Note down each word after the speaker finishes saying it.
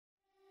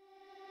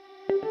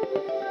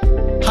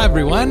Hi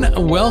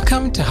everyone,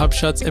 welcome to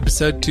HubShots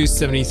episode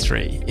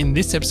 273. In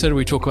this episode,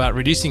 we talk about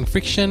reducing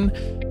friction,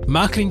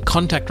 marketing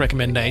contact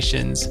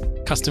recommendations,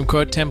 custom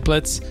quote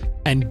templates,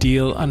 and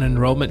deal and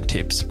enrollment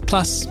tips,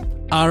 plus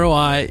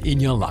ROI in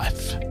your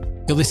life.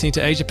 You're listening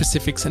to Asia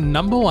Pacific's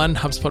 #1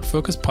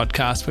 HubSpot-focused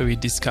podcast where we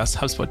discuss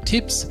HubSpot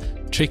tips,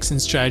 tricks,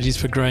 and strategies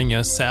for growing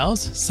your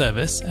sales,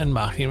 service, and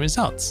marketing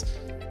results.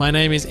 My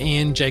name is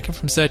Ian Jacob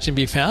from Search and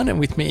Be Found, and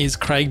with me is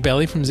Craig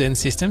Belly from Zen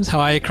Systems. How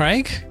are you,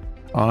 Craig?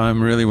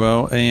 I'm really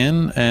well,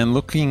 Ian, and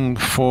looking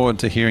forward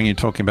to hearing you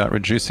talking about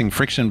reducing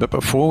friction. But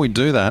before we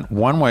do that,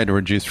 one way to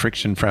reduce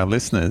friction for our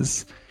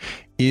listeners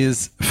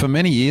is, for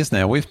many years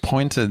now, we've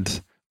pointed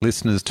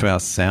listeners to our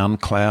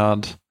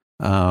SoundCloud,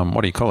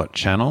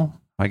 channel,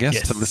 I guess,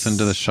 Yes. to listen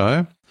to the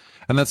show.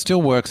 And that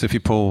still works if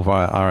you pull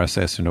via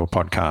RSS into a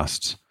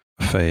podcast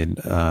feed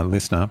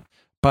listener.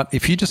 But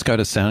if you just go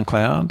to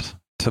SoundCloud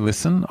to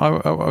listen, I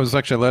was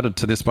actually alerted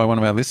to this by one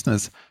of our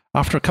listeners.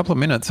 After a couple of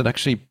minutes, it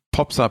actually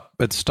pops up,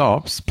 it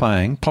stops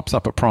playing, pops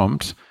up a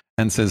prompt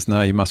and says,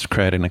 no, you must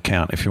create an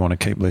account if you want to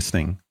keep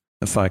listening.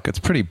 It's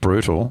pretty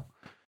brutal.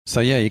 So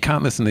yeah, you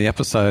can't listen to the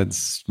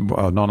episodes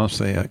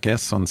anonymously, I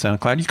guess, on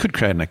SoundCloud. You could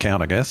create an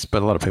account, I guess,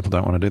 but a lot of people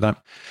don't want to do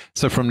that.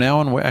 So from now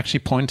on, we're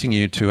actually pointing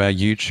you to our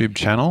YouTube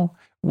channel,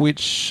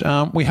 which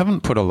we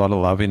haven't put a lot of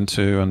love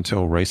into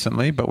until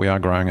recently, but we are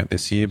growing it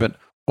this year. But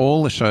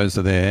all the shows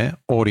are there,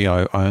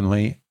 audio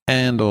only,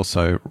 and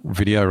also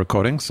video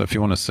recordings. So if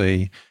you want to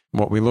see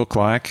what we look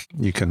like,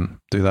 you can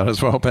do that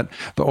as well. But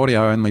the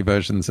audio-only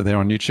versions are there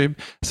on YouTube.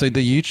 So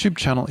the YouTube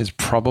channel is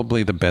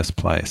probably the best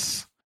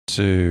place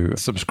to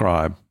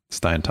subscribe,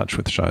 stay in touch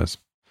with shows.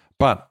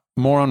 But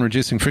more on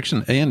reducing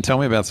friction. Ian, tell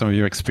me about some of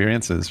your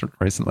experiences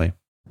recently.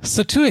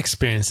 So 2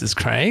 experiences,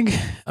 Craig.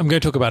 I'm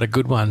going to talk about a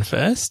good one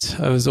first.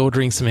 I was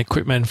ordering some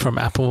equipment from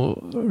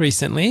Apple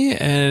recently,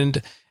 and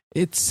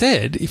it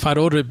said if I'd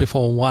ordered it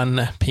before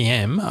 1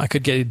 p.m., I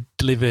could get it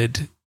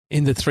delivered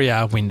in the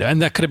 3-hour window.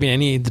 And that could have been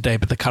any of the day,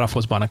 but the cutoff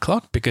was 1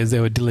 o'clock because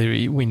there were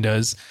delivery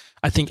windows,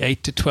 I think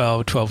 8 to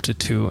 12, 12 to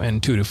 2,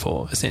 and 2 to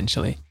 4,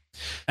 essentially.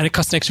 And it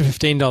cost an extra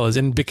 $15.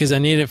 And because I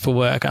need it for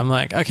work, I'm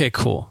like, okay,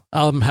 cool.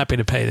 I'm happy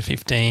to pay the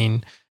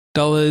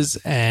 $15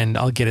 and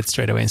I'll get it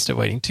straight away instead of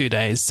waiting 2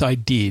 days. So I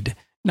did.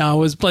 Now, I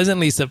was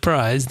pleasantly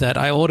surprised that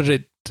I ordered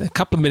it a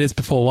couple of minutes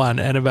before 1,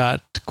 and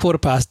about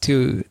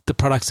 2:15, the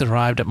products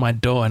arrived at my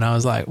door, and I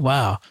was like,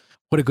 wow,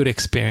 what a good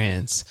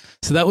experience.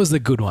 So that was the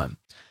good one.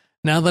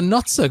 Now, the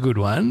not so good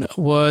one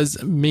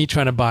was me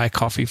trying to buy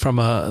coffee from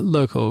a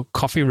local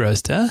coffee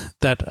roaster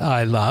that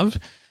I love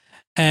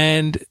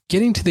and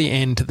getting to the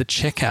end, to the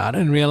checkout,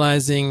 and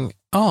realizing,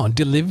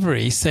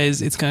 delivery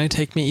says it's going to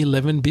take me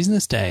 11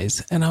 business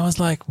days. And I was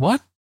like,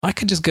 what? I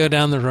could just go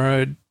down the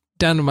road,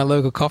 down to my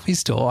local coffee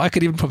store. I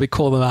could even probably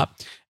call them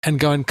up and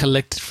go and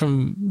collect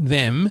from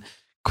them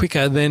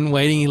quicker than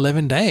waiting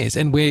 11 days.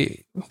 And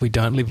we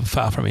don't live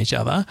far from each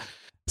other.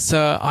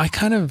 So I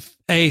kind of,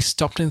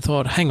 stopped and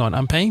thought, hang on,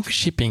 I'm paying for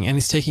shipping and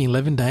it's taking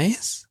 11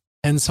 days.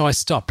 And so I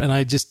stopped and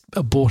I just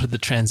aborted the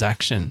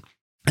transaction.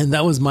 And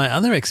that was my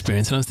other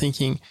experience. And I was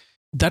thinking,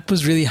 that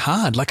was really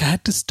hard. Like I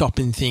had to stop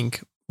and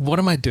think, what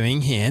am I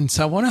doing here? And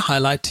so I want to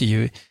highlight to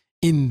you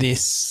in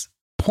this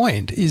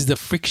point is the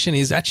friction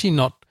is actually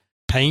not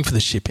paying for the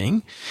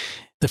shipping.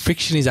 The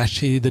friction is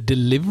actually the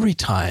delivery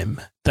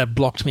time that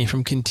blocked me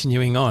from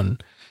continuing on.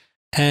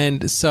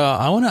 And so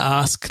I want to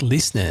ask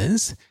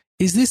listeners,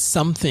 is this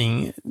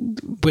something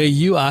where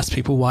you ask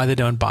people why they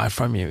don't buy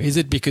from you? Is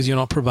it because you're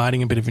not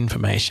providing a bit of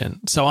information?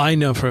 So I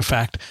know for a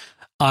fact,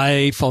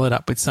 I followed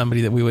up with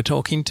somebody that we were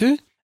talking to,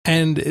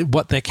 and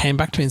what they came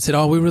back to me and said,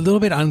 we were a little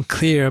bit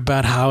unclear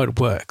about how it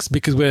works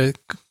because we're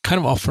kind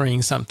of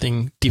offering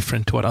something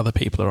different to what other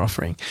people are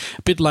offering.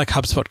 A bit like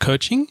HubSpot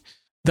coaching.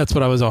 That's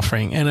what I was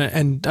offering.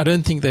 And I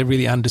don't think they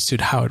really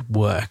understood how it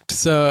worked.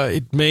 So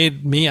it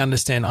made me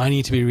understand I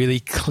need to be really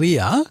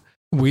clear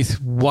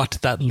with what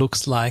that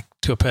looks like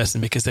to a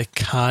person because they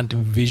can't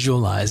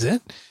visualize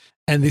it.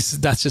 And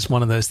that's just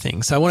one of those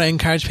things. So I want to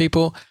encourage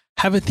people,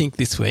 have a think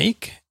this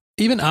week.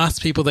 Even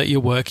ask people that you're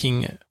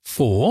working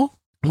for,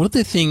 what are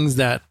the things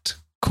that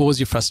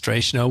cause you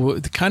frustration or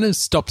it kind of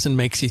stops and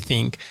makes you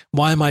think,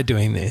 why am I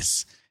doing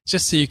this?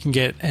 Just so you can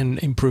get and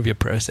improve your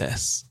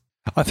process.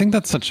 I think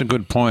that's such a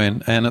good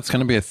point, and it's going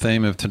to be a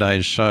theme of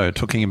today's show,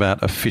 talking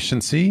about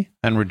efficiency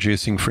and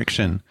reducing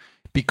friction,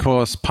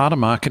 because part of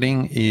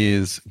marketing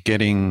is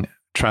getting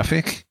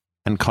traffic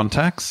and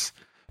contacts,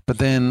 but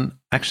then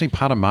actually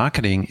part of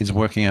marketing is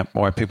working out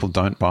why people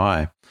don't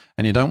buy.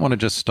 And you don't want to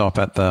just stop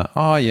at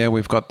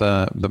we've got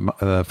the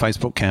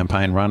Facebook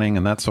campaign running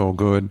and that's all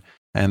good.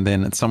 And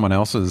then it's someone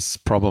else's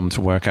problem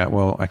to work out,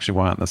 well, actually,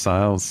 why aren't the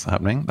sales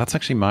happening? That's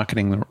actually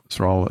marketing's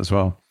role as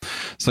well.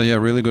 So yeah,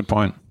 really good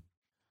point.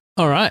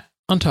 All right,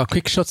 on to our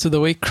quick shots of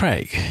the week,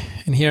 Craig.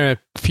 And here are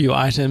a few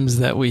items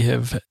that we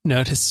have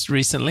noticed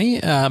recently.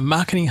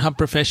 Marketing Hub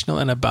Professional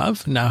and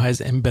above now has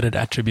embedded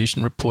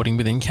attribution reporting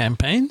within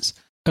campaigns.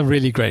 A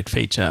really great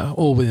feature,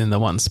 all within the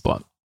one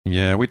spot.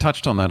 Yeah, we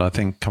touched on that, I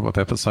think, a couple of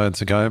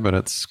episodes ago, but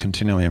it's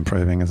continually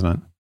improving, isn't it?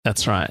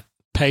 That's right.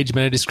 Page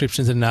meta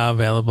descriptions are now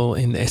available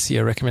in the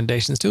SEO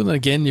recommendations tool. And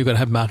again, you've got to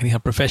have Marketing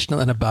Hub Professional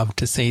and above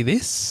to see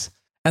this.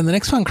 And the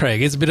next one,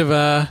 Craig, is a bit of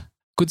a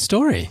good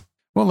story.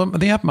 Well,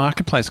 the app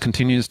marketplace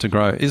continues to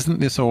grow. Isn't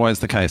this always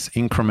the case?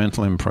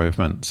 Incremental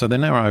improvement. So they're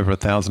now over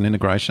 1,000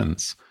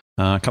 integrations.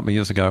 A couple of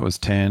years ago, it was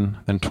 10,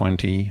 then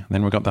 20,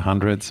 then we got the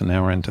hundreds, and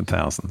now we're into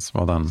thousands.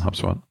 Well done,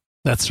 HubSpot.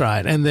 That's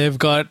right. And they've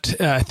got,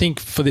 I think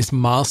for this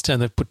milestone,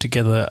 they've put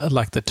together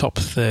like the top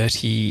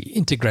 30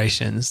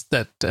 integrations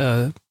that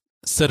are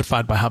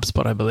certified by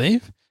HubSpot, I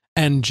believe,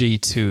 and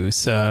G2.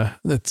 So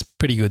that's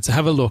pretty good. So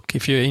have a look.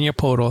 If you're in your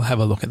portal, have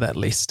a look at that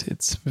list.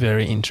 It's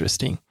very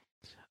interesting.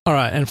 All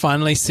right. And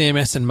finally,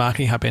 CMS and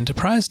Marketing Hub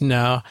Enterprise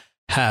now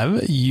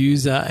have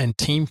user and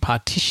team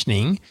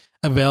partitioning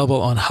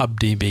available on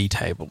HubDB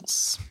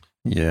tables.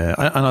 Yeah,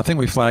 and I think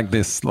we flagged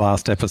this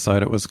last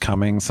episode. It was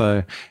coming,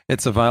 so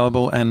it's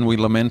available, and we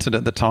lamented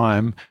at the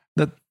time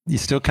that you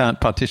still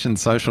can't partition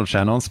social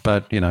channels,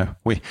 but, you know,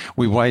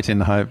 we wait in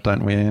hope,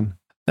 don't we, Ian?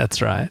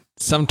 That's right.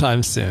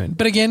 Sometime soon.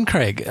 But again,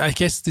 Craig, I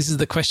guess this is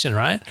the question,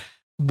 right?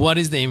 What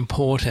is the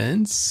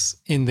importance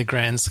in the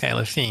grand scale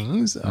of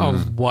things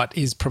of what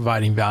is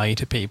providing value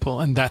to people?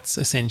 And that's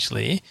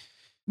essentially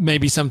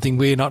maybe something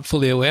we're not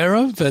fully aware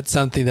of, but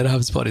something that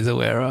HubSpot is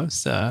aware of.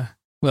 So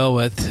well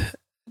worth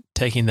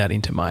taking that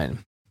into mind.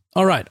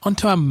 All right, on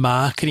to our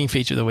marketing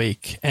feature of the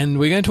week. And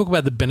we're going to talk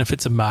about the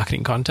benefits of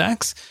marketing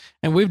contacts.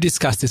 And we've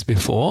discussed this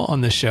before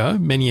on the show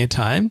many a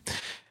time.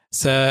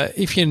 So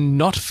if you're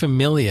not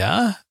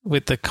familiar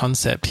with the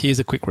concept, here's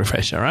a quick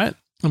refresher, right?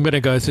 I'm going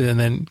to go through and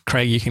then,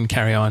 Craig, you can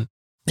carry on.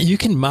 You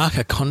can mark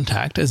a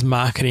contact as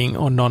marketing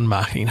or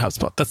non-marketing in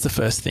HubSpot. That's the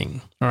first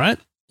thing, all right?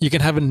 You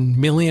can have 1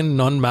 million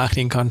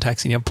non-marketing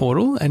contacts in your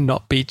portal and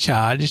not be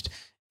charged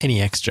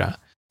any extra.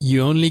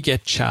 You only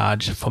get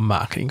charged for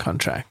marketing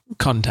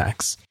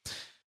contacts.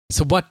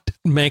 So what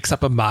makes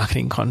up a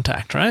marketing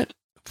contact, right?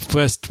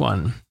 First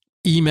one,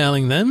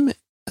 emailing them.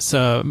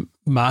 So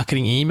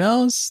marketing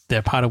emails,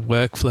 they're part of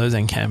workflows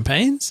and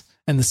campaigns.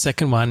 And the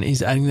second one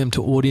is adding them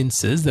to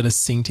audiences that are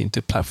synced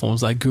into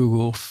platforms like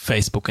Google,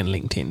 Facebook, and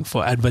LinkedIn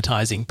for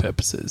advertising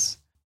purposes.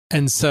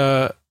 And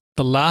so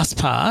the last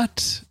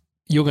part,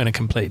 you're going to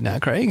complete now,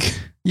 Craig.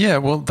 Yeah,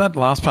 well, that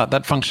last part,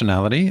 that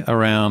functionality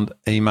around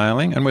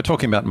emailing, and we're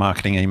talking about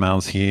marketing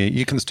emails here.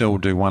 You can still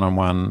do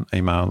one-on-one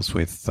emails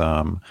with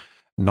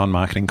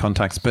non-marketing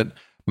contacts, but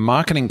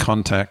marketing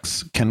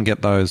contacts can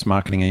get those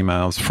marketing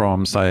emails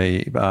from,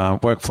 say,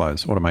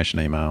 workflows, automation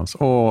emails,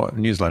 or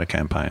newsletter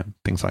campaign,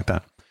 things like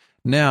that.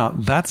 Now,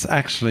 that's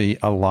actually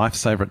a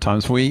lifesaver at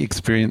times. We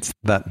experienced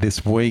that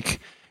this week.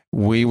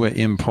 We were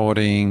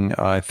importing,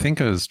 I think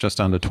it was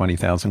just under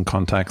 20,000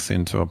 contacts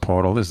into a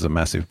portal. This is a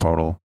massive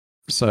portal.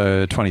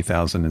 So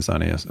 20,000 is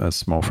only a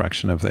small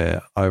fraction of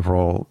their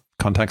overall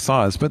contact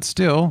size, but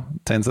still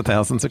tens of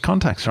thousands of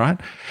contacts, right?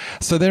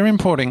 So they're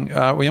importing,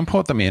 we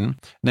import them in.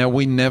 Now,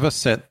 we never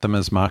set them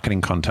as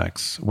marketing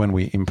contacts when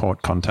we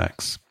import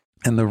contacts.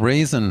 And the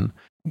reason,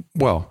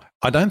 well,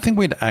 I don't think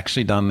we'd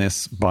actually done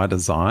this by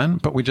design,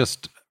 but we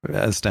just,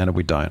 as standard,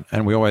 we don't.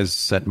 And we always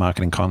set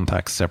marketing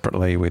contacts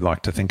separately. We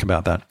like to think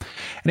about that.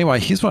 Anyway,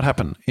 here's what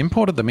happened.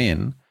 Imported them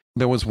in.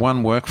 There was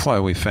one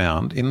workflow we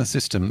found in the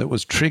system that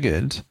was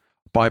triggered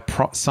by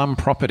some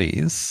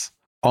properties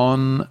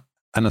on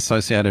an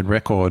associated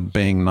record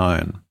being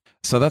known.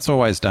 So that's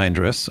always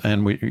dangerous.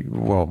 And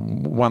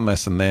one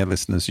lesson there,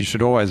 listeners, you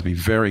should always be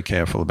very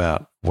careful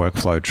about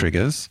workflow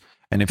triggers.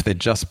 And if they're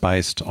just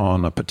based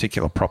on a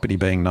particular property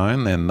being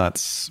known, then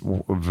that's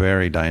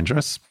very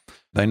dangerous.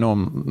 They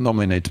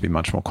normally need to be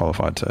much more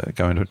qualified to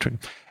go into a trigger.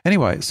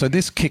 Anyway, so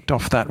this kicked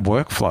off that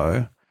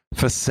workflow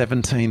for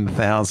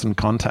 17,000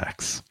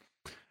 contacts.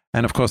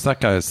 And of course, that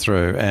goes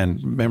through,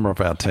 and a member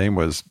of our team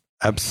was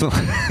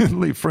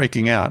absolutely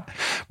freaking out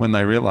when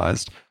they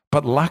realized.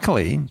 But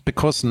luckily,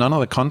 because none of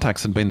the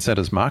contacts had been set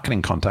as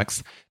marketing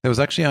contacts, there was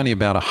actually only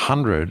about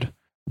 100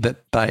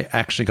 that they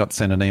actually got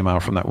sent an email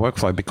from that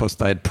workflow because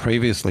they had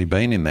previously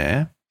been in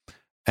there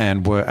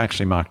and were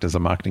actually marked as a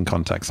marketing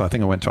contact. So I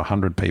think it went to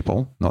 100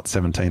 people, not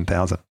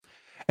 17,000.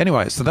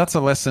 Anyway, so that's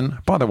a lesson.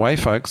 By the way,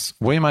 folks,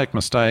 we make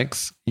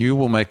mistakes. You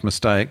will make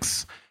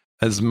mistakes.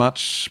 As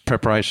much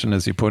preparation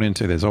as you put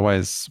into, there's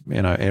always,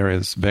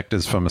 areas,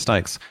 vectors for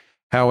mistakes.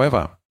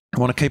 However, I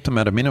want to keep them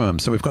at a minimum.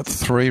 So we've got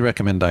 3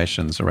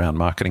 recommendations around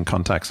marketing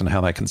contacts and how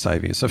they can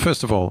save you. So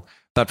first of all,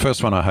 that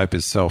first one I hope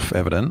is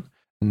self-evident.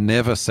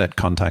 Never set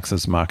contacts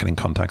as marketing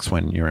contacts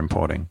when you're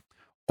importing.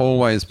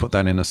 Always put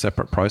that in a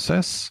separate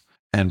process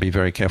and be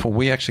very careful.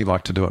 We actually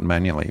like to do it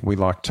manually. We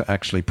like to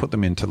actually put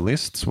them into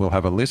lists. We'll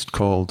have a list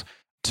called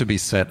to be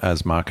set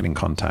as marketing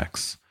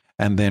contacts.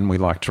 And then we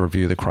like to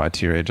review the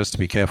criteria just to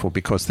be careful,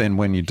 because then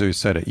when you do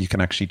set it, you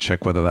can actually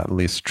check whether that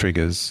list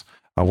triggers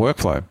a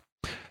workflow.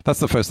 That's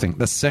the first thing.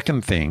 The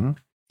second thing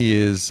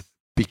is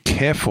be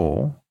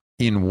careful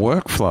in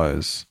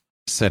workflows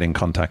setting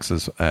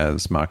contacts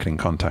as marketing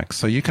contacts.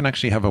 So you can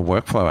actually have a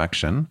workflow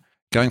action.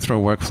 Going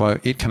through a workflow,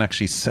 it can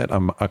actually set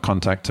a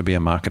contact to be a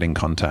marketing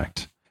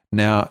contact.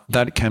 Now,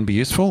 that can be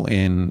useful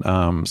in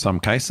some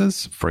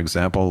cases. For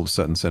example,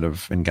 certain set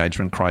of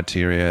engagement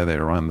criteria that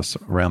are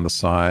around the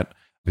site,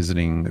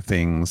 visiting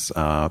things.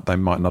 They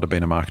might not have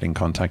been a marketing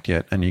contact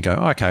yet. And you go,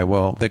 okay,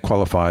 well, they're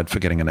qualified for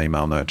getting an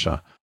email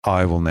nurture.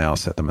 I will now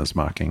set them as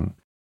marketing.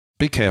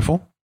 Be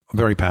careful.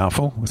 Very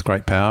powerful, with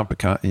great power,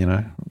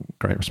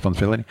 great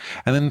responsibility.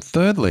 And then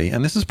thirdly,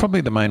 and this is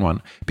probably the main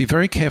one, be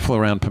very careful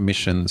around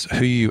permissions,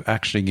 who you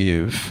actually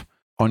give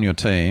on your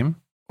team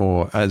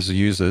or as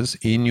users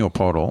in your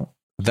portal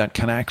that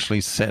can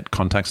actually set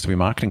contacts to be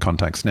marketing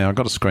contacts. Now, I've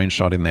got a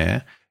screenshot in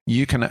there.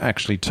 You can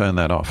actually turn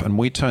that off. And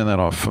we turn that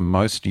off for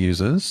most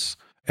users,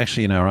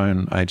 actually in our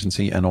own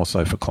agency and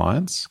also for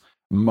clients.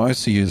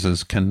 Most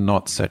users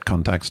cannot set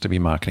contacts to be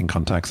marketing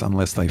contacts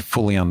unless they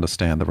fully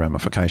understand the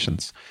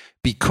ramifications.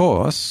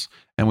 Because,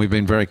 and we've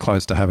been very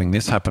close to having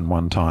this happen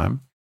one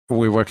time,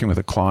 we're working with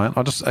a client.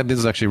 This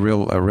is actually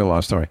a real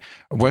life story.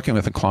 Working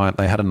with a client,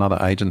 they had another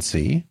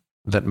agency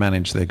that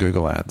managed their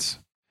Google ads.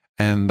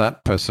 And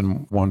that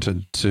person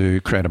wanted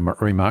to create a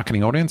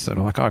remarketing audience. And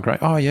we're like, oh, great.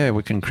 Oh, yeah,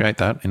 we can create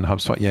that in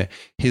HubSpot. Yeah,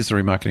 here's the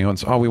remarketing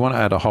audience. Oh, we want to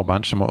add a whole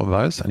bunch of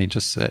those. And he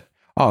just said,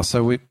 oh,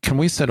 so can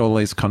we set all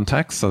these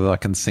contacts so that I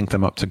can sync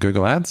them up to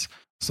Google ads?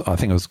 So I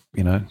think it was,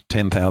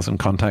 10,000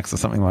 contacts or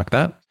something like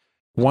that.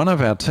 One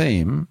of our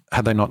team,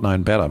 had they not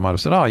known better, might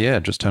have said, oh, yeah,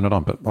 just turn it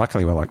on. But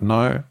luckily we're like,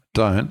 no,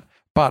 don't.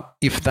 But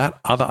if that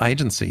other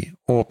agency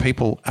or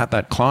people at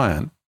that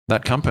client,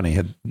 that company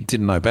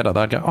didn't know better,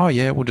 they'd go, oh,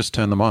 yeah, we'll just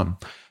turn them on.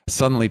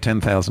 Suddenly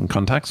 10,000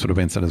 contacts would have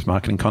been set as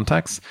marketing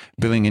contacts.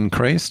 Billing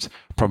increased,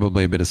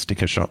 probably a bit of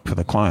sticker shock for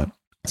the client.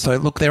 So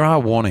look, there are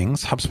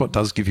warnings. HubSpot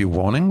does give you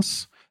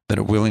warnings that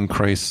it will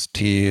increase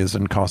tiers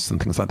and costs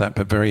and things like that,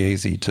 but very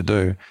easy to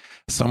do.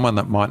 Someone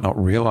that might not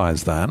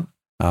realize that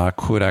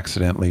could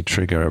accidentally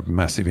trigger a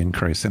massive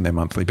increase in their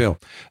monthly bill.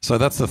 So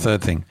that's the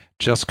third thing.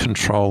 Just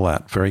control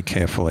that very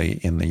carefully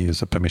in the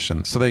user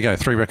permission. So there you go,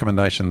 3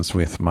 recommendations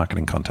with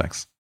marketing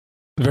contacts.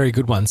 Very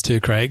good ones too,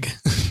 Craig.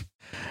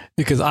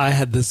 Because I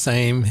had the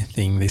same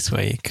thing this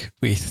week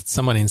with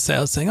someone in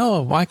sales saying,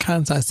 oh, why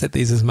can't I set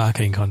these as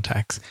marketing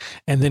contacts?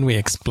 And then we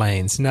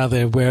explained. So now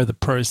they're aware of the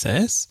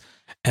process.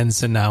 And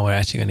so now we're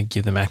actually going to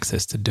give them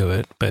access to do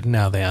it. But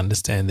now they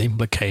understand the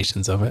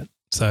implications of it.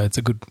 So it's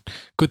a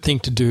good thing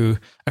to do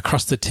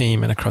across the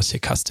team and across your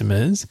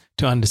customers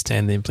to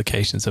understand the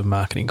implications of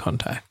marketing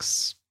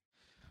contacts.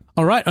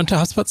 All right, on to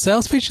HubSpot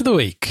Sales Feature of the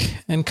Week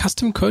and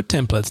custom quote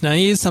templates. Now,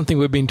 here's something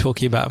we've been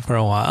talking about for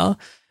a while,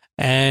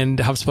 and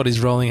HubSpot is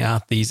rolling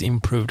out these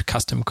improved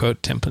custom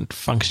quote template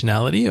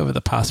functionality over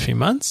the past few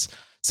months.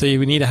 So you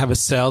would need to have a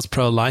Sales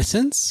Pro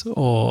license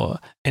or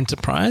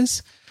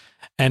enterprise,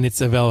 and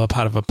it's available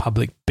part of a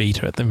public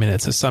beta at the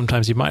minute. So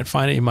sometimes you might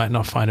find it, you might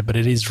not find it, but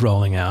it is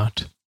rolling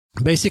out.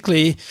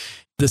 Basically,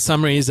 the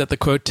summary is that the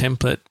quote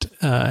template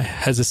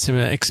has a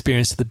similar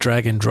experience to the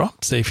drag and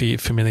drop. So if you're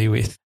familiar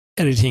with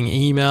editing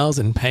emails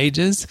and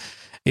pages,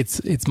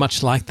 it's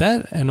much like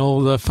that. And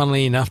although,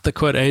 funnily enough, the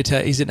quote editor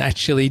isn't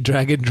actually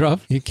drag and drop.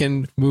 You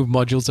can move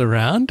modules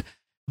around,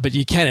 but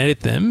you can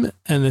edit them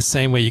in the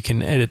same way you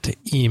can edit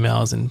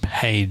emails and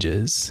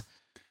pages.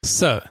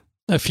 So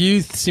a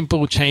few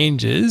simple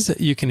changes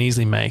you can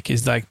easily make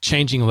is like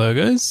changing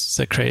logos.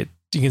 So you can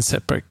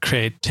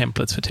create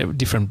templates for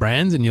different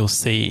brands, and you'll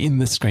see in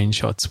the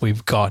screenshots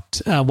we've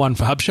got one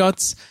for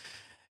HubShots,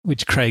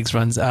 which Craig's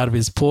runs out of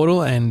his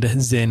portal, and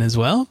Zen as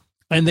well.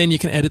 And then you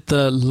can edit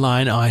the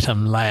line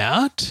item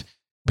layout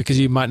because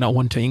you might not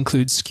want to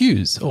include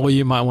SKUs, or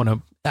you might want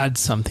to add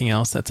something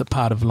else that's a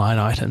part of line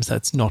items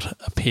that's not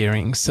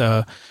appearing.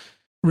 So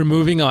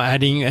removing or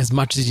adding as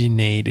much as you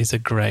need is a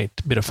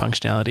great bit of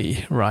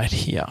functionality right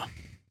here.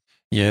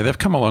 Yeah, they've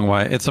come a long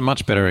way. It's a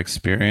much better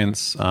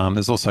experience.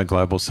 There's also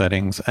global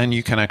settings, and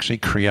you can actually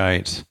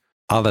create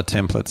other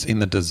templates in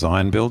the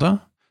design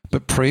builder.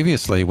 But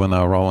previously, when they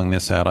were rolling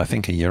this out, I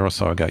think a year or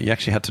so ago, you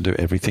actually had to do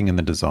everything in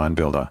the design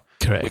builder.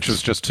 Correct. Which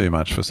was just too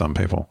much for some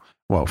people.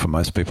 Well, for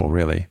most people,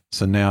 really.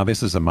 So now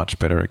this is a much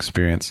better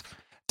experience.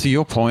 To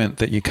your point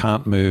that you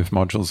can't move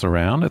modules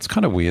around, it's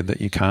kind of weird that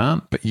you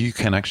can't, but you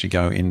can actually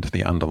go into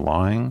the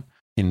underlying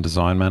in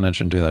Design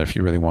Manager and do that if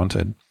you really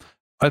wanted.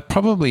 It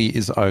probably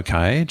is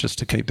okay just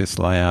to keep this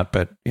layout,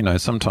 but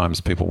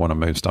sometimes people want to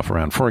move stuff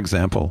around. For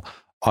example,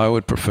 I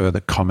would prefer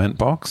the comment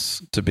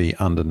box to be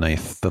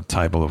underneath the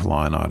table of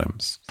line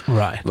items.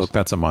 Right. Look,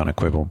 that's a minor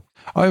quibble.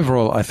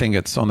 Overall, I think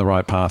it's on the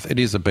right path. It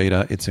is a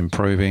beta. It's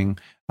improving.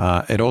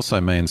 It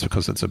also means,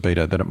 because it's a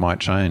beta, that it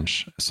might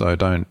change. So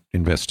don't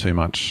invest too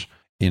much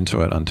into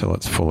it until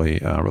it's fully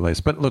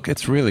released. But look,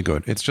 it's really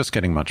good. It's just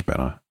getting much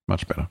better,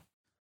 much better.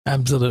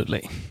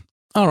 Absolutely.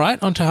 All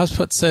right, on to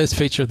HubSpot Sales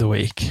Feature of the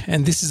Week.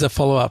 And this is a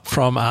follow-up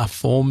from our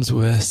forms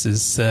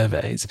versus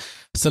surveys.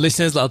 So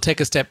listeners, I'll take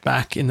a step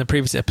back. In the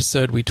previous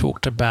episode, we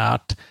talked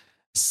about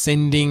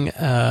sending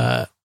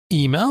a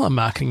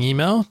marketing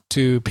email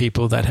to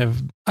people that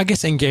have, I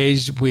guess,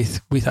 engaged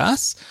with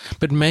us,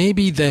 but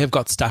maybe they have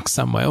got stuck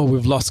somewhere or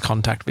we've lost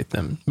contact with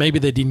them. Maybe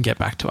they didn't get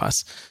back to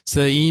us.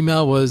 So the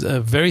email was a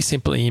very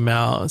simple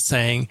email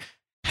saying,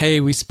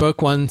 hey, we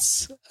spoke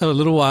once a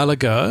little while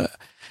ago.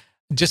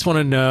 just want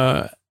to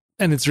know,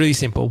 and it's really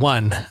simple.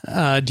 One,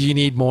 do you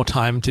need more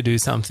time to do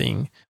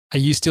something? Are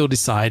you still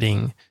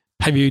deciding?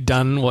 Have you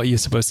done what you're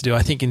supposed to do?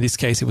 I think in this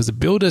case, it was a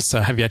builder.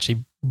 So have you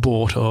actually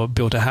bought or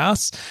built a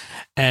house?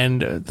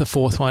 And the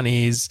fourth one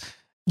is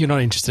you're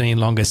not interested any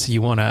longer, so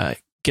you want to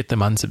get them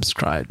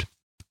unsubscribed.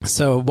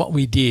 So what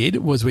we did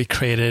was we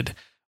created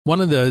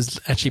one of those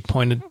actually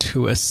pointed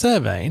to a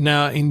survey.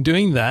 Now, in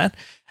doing that,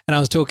 and I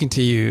was talking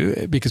to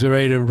you because we're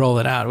ready to roll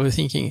it out, we were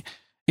thinking,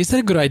 is that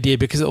a good idea?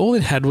 Because all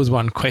it had was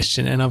one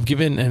question, and I've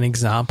given an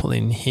example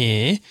in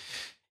here,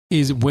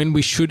 is when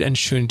we should and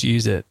shouldn't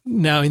use it.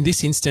 Now, in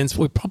this instance,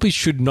 we probably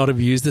should not have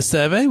used the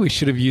survey. We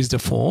should have used a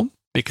form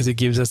because it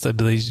gives us the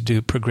ability to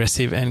do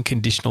progressive and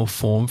conditional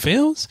form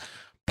fields.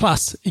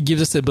 Plus, it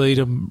gives us the ability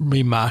to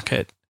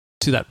remarket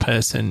to that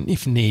person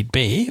if need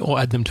be, or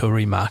add them to a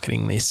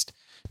remarketing list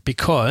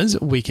because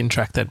we can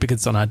track that because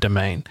it's on our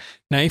domain.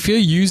 Now, if you're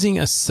using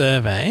a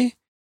survey,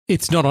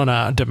 it's not on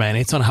our domain.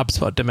 It's on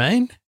HubSpot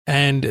domain.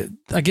 And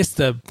I guess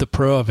the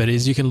pro of it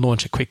is you can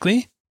launch it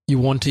quickly. You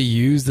want to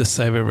use the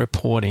survey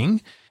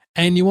reporting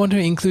and you want to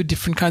include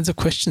different kinds of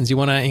questions. You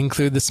want to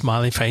include the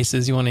smiley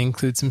faces. You want to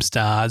include some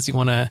stars. You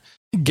want to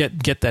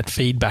get that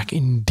feedback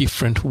in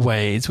different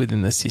ways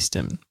within the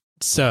system.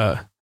 So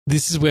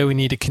this is where we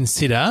need to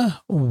consider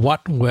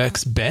what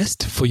works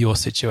best for your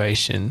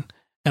situation.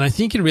 And I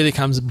think it really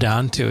comes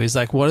down to is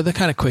like, what are the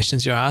kind of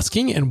questions you're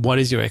asking and what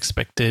is your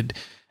expected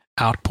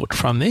output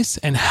from this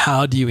and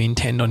how do you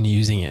intend on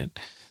using it?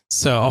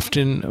 So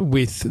often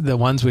with the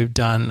ones we've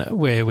done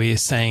where we're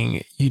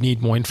saying you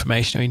need more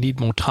information or you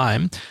need more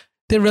time,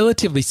 they're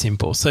relatively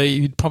simple. So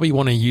you'd probably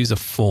want to use a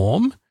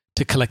form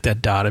to collect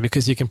that data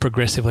because you can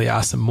progressively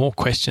ask them more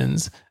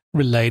questions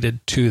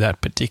related to that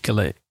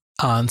particular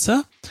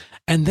answer.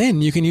 And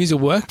then you can use a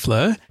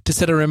workflow to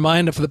set a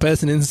reminder for the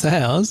person in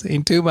sales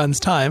in 2 months'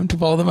 time to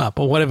follow them up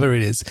or whatever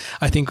it is.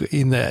 I think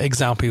in the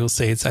example you'll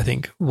see it's,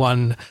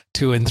 1,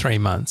 2, and 3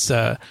 months.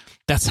 So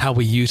that's how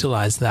we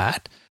utilize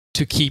that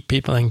to keep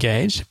people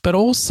engaged, but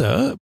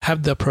also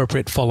have the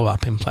appropriate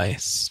follow-up in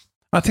place.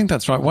 I think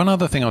that's right. One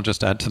other thing I'll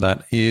just add to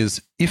that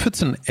is if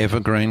it's an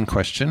evergreen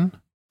question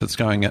that's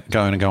going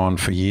to go on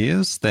for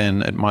years,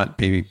 then it might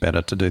be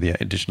better to do the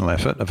additional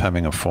effort of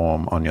having a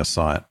form on your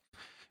site.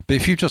 But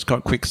if you've just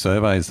got quick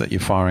surveys that you're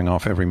firing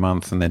off every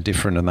month and they're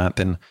different and that,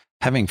 then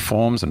having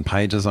forms and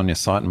pages on your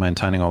site and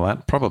maintaining all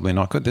that, probably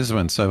not good. This is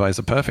when surveys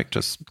are perfect.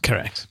 Just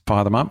correct.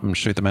 Fire them up and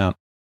shoot them out.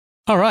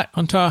 All right,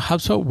 onto our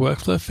HubSpot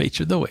workflow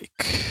feature of the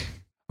week.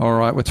 All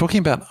right, we're talking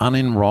about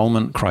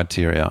unenrollment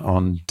criteria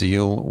on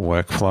deal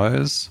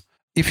workflows.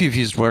 If you've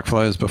used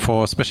workflows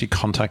before, especially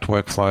contact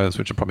workflows,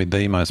 which are probably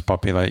the most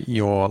popular,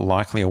 you're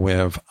likely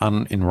aware of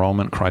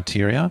unenrollment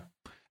criteria.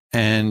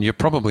 And you're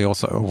probably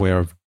also aware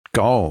of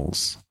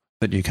goals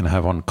that you can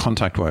have on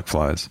contact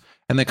workflows.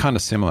 And they're kind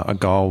of similar. A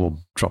goal will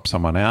drop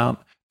someone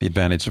out. The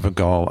advantage of a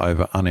goal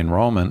over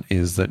unenrollment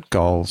is that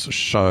goals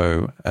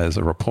show as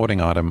a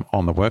reporting item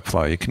on the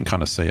workflow. You can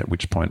kind of see at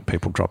which point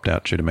people dropped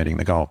out due to meeting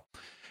the goal.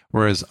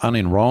 Whereas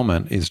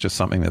unenrollment is just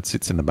something that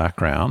sits in the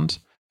background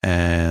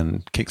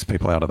and kicks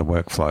people out of the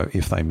workflow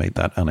if they meet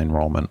that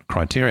unenrollment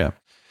criteria.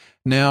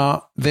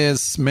 Now,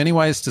 there's many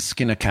ways to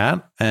skin a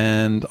cat,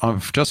 and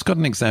I've just got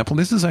an example.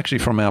 This is actually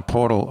from our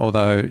portal,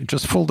 although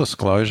just full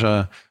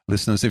disclosure,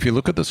 listeners, if you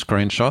look at the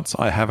screenshots,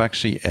 I have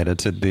actually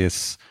edited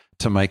this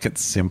to make it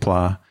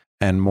simpler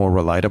and more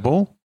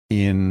relatable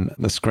in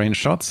the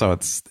screenshot. So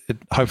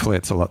hopefully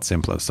it's a lot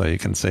simpler so you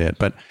can see it.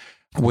 But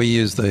we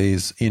use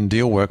these in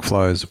deal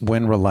workflows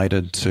when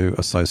related to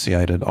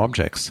associated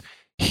objects.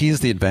 Here's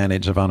the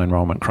advantage of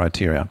unenrollment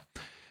criteria.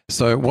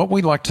 So what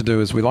we like to do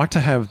is we like to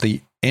have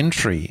the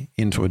entry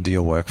into a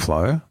deal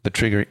workflow, the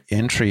trigger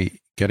entry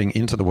getting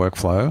into the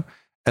workflow,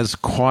 as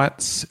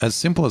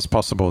simple as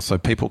possible so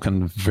people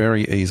can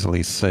very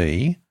easily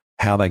see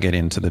how they get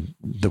into the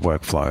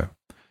workflow.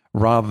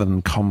 Rather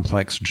than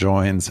complex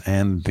joins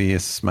and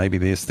this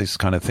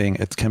kind of thing,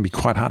 it can be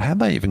quite hard. How do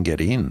they even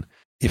get in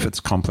if it's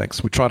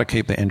complex? We try to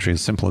keep the entry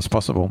as simple as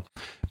possible,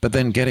 but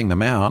then getting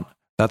them out,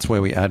 that's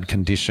where we add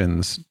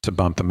conditions to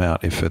bump them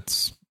out if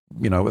it's,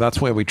 that's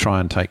where we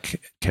try and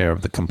take care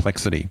of the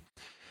complexity.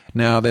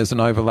 Now, there's an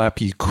overlap.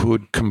 You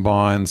could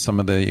combine some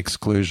of the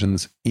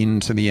exclusions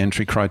into the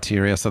entry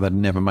criteria so they'd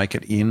never make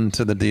it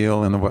into the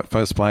deal in the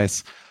first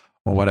place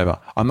or whatever.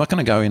 I'm not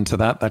going to go into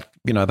that.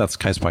 That's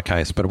case by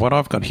case. But what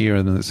I've got here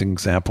in this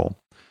example,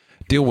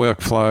 deal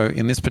workflow,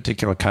 in this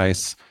particular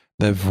case,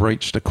 they've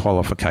reached a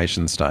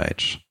qualification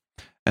stage.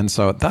 And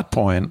so at that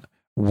point,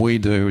 we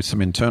do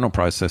some internal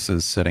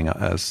processes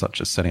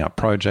such as setting up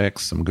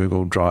projects, some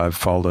Google Drive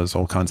folders,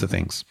 all kinds of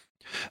things.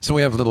 So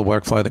we have a little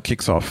workflow that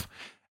kicks off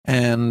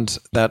and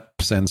that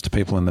sends to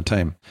people in the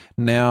team.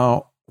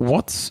 Now,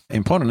 what's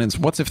important is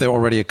what's if they're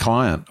already a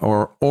client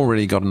or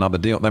already got another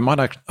deal? They might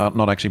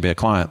not actually be a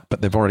client,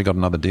 but they've already got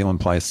another deal in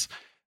place.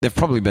 They've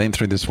probably been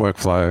through this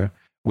workflow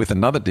with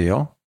another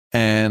deal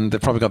and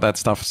they've probably got that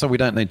stuff. So we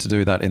don't need to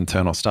do that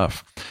internal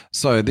stuff.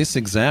 So this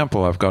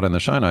example I've got in the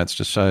show notes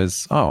just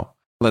shows,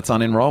 let's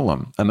unenroll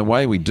them. And the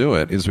way we do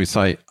it is we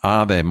say,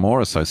 are there more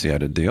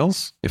associated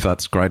deals? If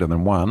that's greater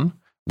than one,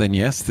 then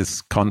yes,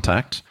 this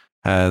contact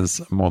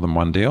has more than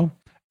one deal.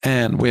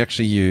 And we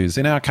actually use,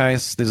 in our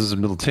case, this is a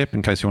little tip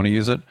in case you want to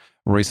use it,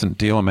 recent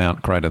deal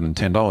amount greater than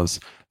 $10.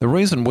 The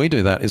reason we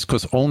do that is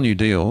because all new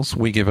deals,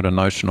 we give it a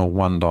notional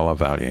 $1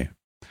 value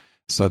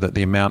so that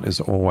the amount is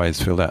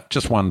always filled out,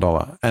 just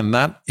 $1. And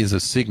that is a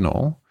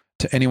signal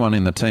to anyone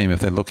in the team, if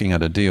they're looking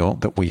at a deal,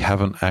 that we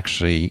haven't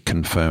actually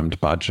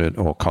confirmed budget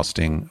or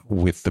costing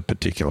with the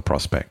particular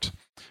prospect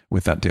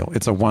with that deal.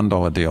 It's a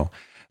 $1 deal.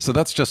 So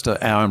that's just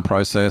our own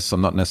process.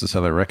 I'm not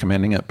necessarily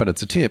recommending it, but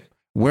it's a tip.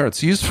 Where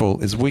it's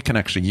useful is we can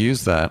actually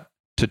use that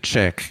to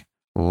check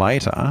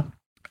later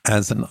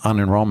as an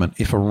unenrollment.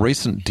 If a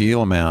recent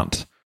deal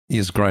amount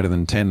is greater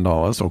than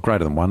 $10 or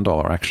greater than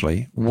 $1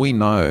 actually, we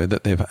know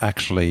that they've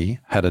actually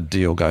had a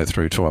deal go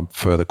through to a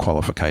further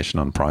qualification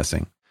on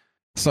pricing.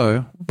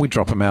 So we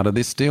drop them out of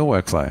this deal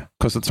workflow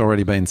because it's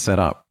already been set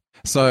up.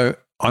 So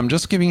I'm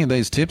just giving you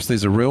these tips.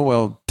 These are real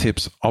world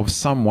tips of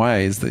some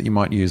ways that you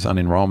might use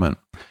unenrollment.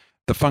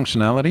 The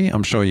functionality,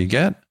 I'm sure you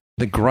get.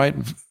 The great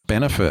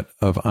benefit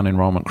of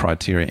unenrollment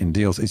criteria in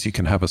deals is you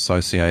can have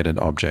associated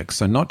objects.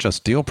 So not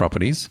just deal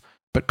properties,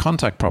 but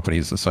contact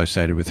properties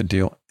associated with a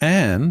deal.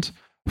 And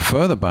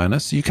further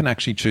bonus, you can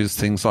actually choose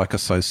things like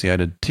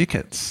associated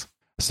tickets.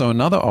 So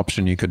another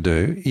option you could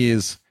do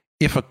is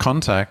if a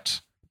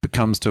contact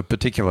comes to a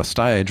particular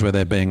stage where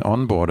they're being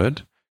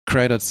onboarded,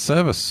 create a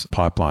service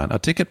pipeline, a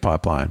ticket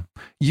pipeline.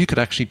 You could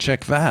actually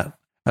check that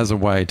as a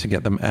way to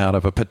get them out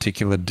of a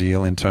particular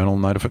deal internal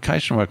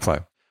notification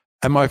workflow.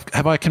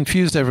 Have I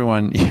confused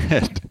everyone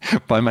yet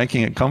by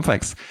making it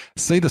complex?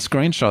 See the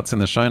screenshots in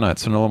the show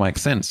notes and it all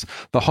makes sense.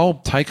 The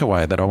whole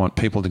takeaway that I want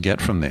people to get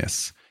from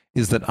this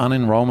is that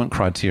unenrollment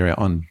criteria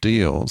on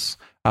deals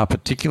are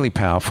particularly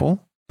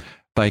powerful.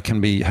 They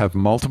can have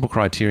multiple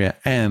criteria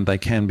and they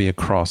can be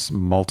across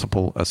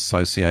multiple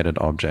associated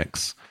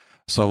objects.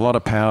 So a lot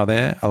of power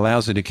there,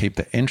 allows you to keep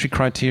the entry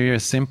criteria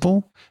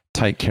simple,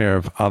 take care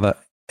of other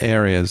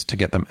areas to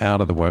get them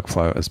out of the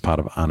workflow as part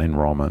of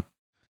unenrollment.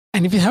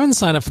 And if you haven't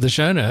signed up for the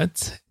show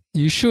notes,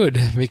 you should,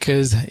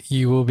 because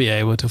you will be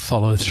able to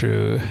follow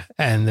through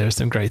and there's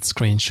some great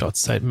screenshots,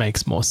 so it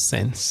makes more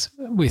sense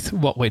with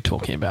what we're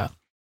talking about.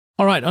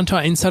 All right, on to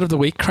our insight of the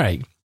week,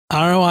 Craig.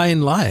 ROI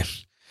in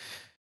life.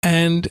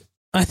 And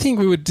I think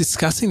we were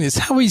discussing this.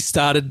 How we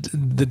started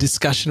the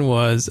discussion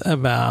was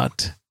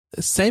about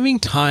saving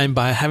time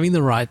by having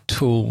the right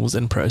tools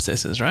and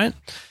processes, right?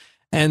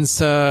 And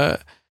so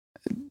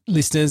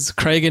listeners,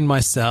 Craig and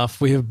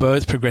myself, we have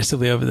both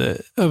progressively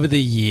over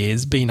the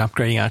years been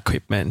upgrading our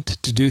equipment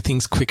to do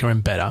things quicker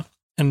and better.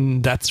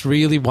 And that's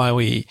really why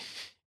we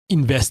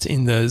invest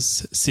in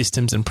those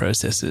systems and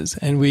processes.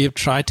 And we have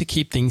tried to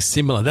keep things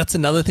similar. That's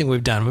another thing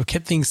we've done. We've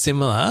kept things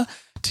similar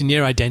to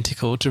near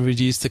identical to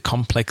reduce the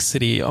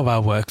complexity of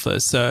our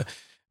workflows. So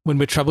when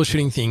we're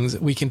troubleshooting things,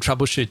 we can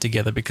troubleshoot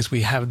together because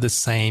we have the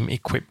same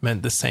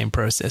equipment, the same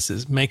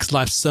processes. Makes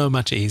life so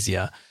much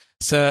easier.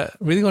 So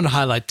really want to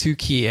highlight two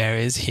key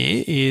areas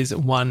here is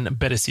one,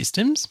 better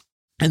systems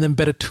and then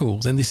better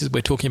tools. And this is,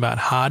 we're talking about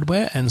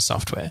hardware and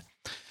software.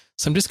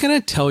 So I'm just going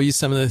to tell you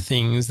some of the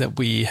things that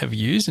we have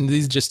used, and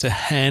these are just a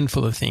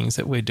handful of things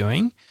that we're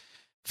doing.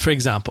 For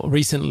example,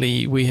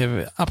 recently we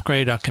have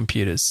upgraded our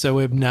computers. So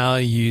we're now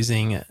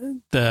using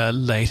the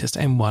latest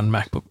M1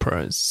 MacBook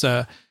Pros.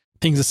 So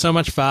things are so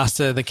much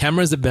faster. The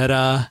cameras are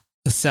better.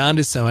 The sound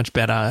is so much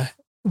better.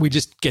 We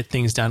just get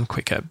things done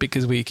quicker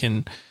because we've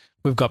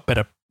got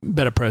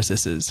better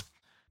processes.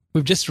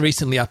 We've just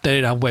recently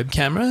updated our web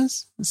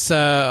cameras, so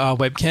our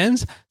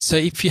webcams. So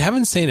if you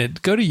haven't seen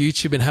it, go to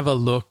YouTube and have a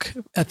look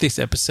at this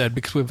episode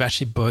because we've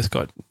actually both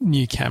got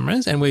new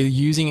cameras and we're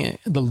using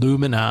the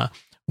Luminar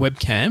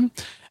webcam.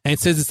 And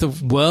it says it's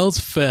the world's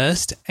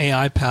first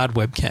AI-powered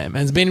webcam. And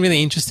it's been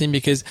really interesting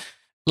because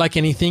like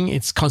anything,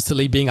 it's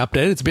constantly being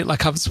updated. It's a bit like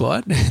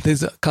HubSpot.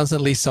 There's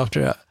constantly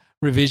software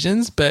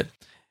revisions, but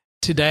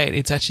to date,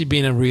 it's actually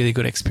been a really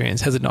good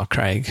experience, has it not,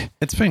 Craig?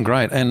 It's been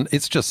great. And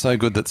it's just so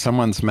good that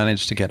someone's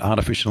managed to get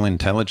artificial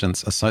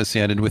intelligence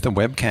associated with a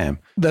webcam.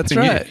 That's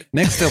right.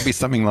 Next, there'll be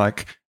something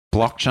like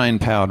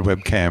blockchain-powered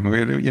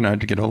webcam,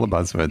 to get all the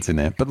buzzwords in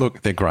there. But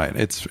look, they're great.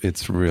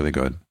 It's really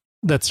good.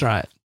 That's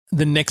right.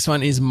 The next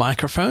one is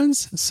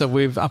microphones. So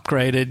we've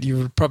upgraded,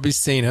 you've probably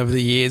seen over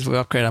the years, we've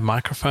upgraded our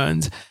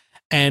microphones.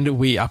 And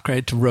we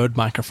upgrade to Rode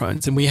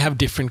microphones. And we have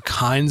different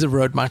kinds of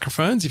Rode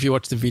microphones. If you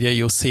watch the video,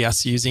 you'll see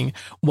us using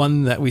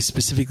one that we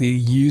specifically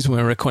use when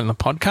we're recording the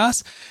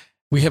podcast.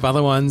 We have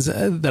other ones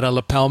that are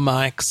lapel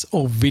mics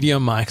or video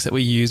mics that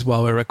we use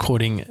while we're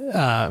recording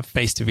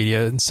face to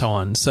video and so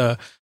on. So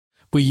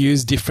we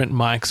use different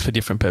mics for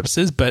different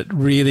purposes, but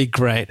really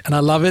great. And I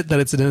love it that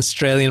it's an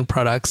Australian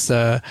product.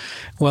 So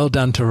well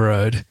done to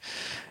Rode.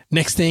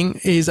 Next thing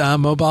is our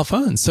mobile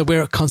phones. So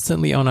we're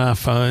constantly on our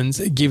phones.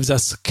 It gives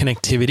us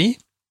connectivity,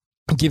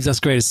 gives us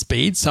greater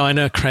speed. So I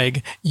know,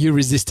 Craig, you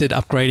resisted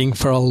upgrading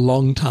for a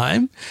long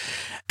time.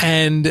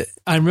 And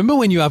I remember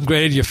when you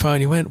upgraded your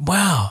phone, you went,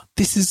 wow,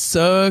 this is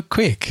so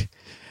quick.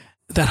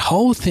 That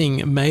whole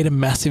thing made a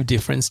massive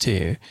difference to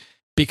you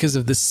because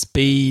of the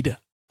speed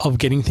of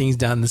getting things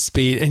done, the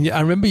speed. And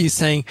I remember you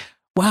saying,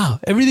 wow,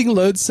 everything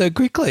loads so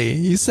quickly.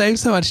 You save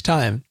so much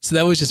time. So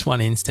that was just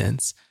one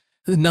instance.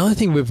 Another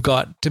thing we've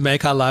got to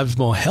make our lives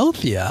more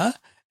healthier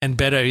and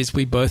better is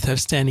we both have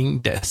standing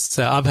desks.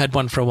 So I've had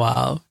one for a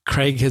while.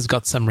 Craig has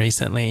got some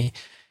recently,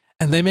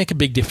 and they make a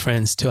big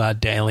difference to our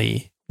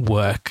daily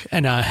work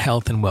and our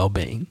health and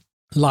well-being.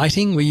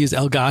 Lighting, we use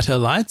Elgato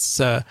lights.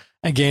 So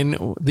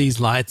again, these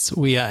lights,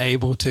 we are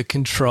able to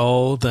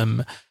control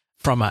them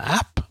from our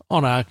app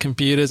on our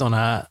computers, on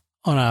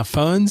our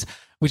phones,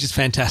 which is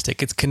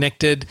fantastic. It's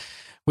connected.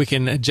 We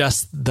can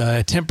adjust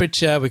the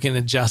temperature. We can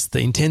adjust the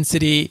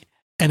intensity.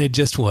 And it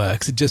just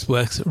works. It just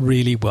works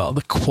really well.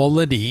 The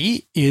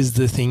quality is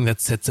the thing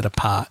that sets it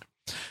apart.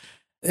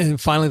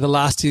 And finally, the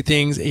last two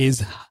things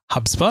is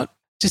HubSpot.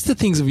 Just the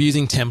things of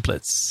using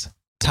templates,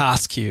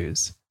 task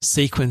queues,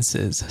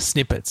 sequences,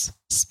 snippets,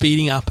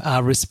 speeding up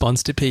our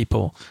response to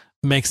people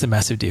makes a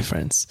massive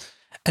difference.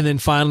 And then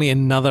finally,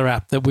 another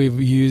app that we've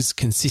used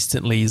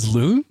consistently is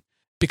Loom,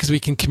 because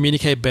we can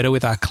communicate better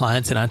with our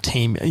clients and our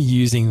team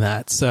using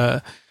that. So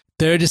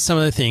there are just some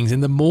of the things.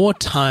 And the more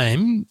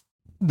time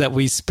that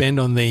we spend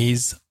on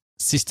these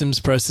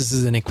systems,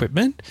 processes, and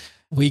equipment,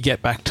 we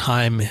get back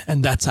time,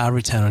 and that's our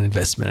return on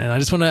investment. And I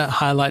just want to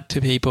highlight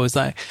to people is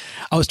like,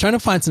 I was trying to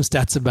find some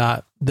stats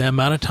about the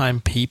amount of time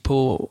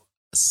people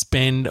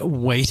spend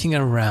waiting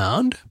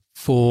around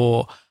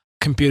for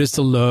computers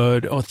to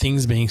load or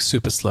things being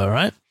super slow,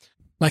 right?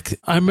 Like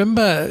I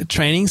remember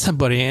training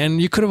somebody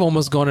and you could have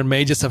almost gone and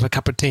made yourself a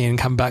cup of tea and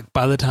come back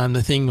by the time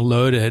the thing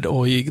loaded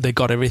or they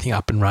got everything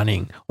up and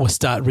running or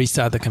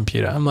restart the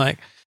computer. I'm like,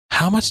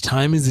 how much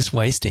time is this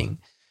wasting?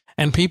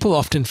 And people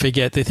often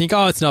forget. They think,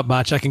 oh, it's not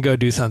much. I can go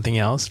do something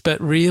else.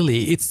 But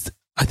really,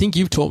 I think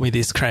you've taught me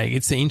this, Craig.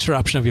 It's the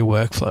interruption of your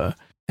workflow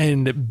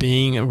and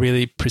being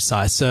really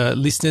precise. So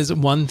listeners,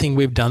 one thing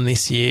we've done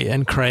this year,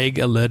 and Craig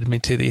alerted me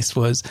to this,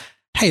 was,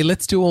 hey,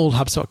 let's do all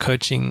HubSpot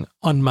coaching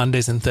on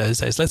Mondays and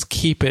Thursdays. Let's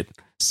keep it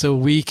so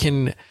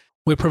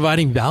we're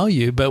providing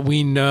value, but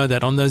we know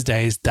that on those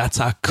days, that's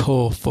our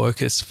core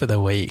focus for the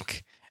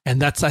week.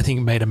 And that's, I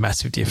think, made a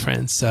massive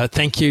difference. So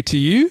thank you to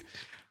you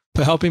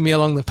for helping me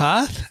along the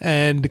path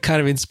and kind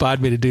of inspired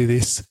me to do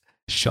this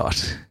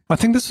shot. I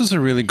think this was a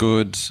really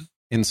good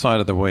insight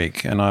of the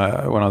week. And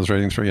when I was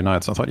reading through your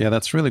notes, I thought, yeah,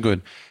 that's really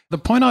good. The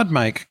point I'd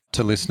make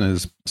to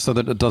listeners so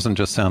that it doesn't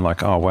just sound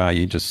like, oh, wow,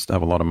 you just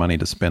have a lot of money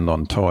to spend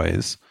on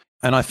toys.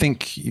 And I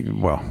think,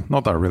 well,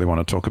 not that I really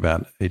want to talk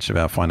about each of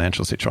our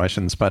financial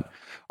situations, but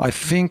I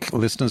think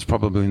listeners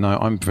probably know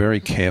I'm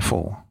very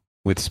careful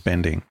with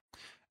spending.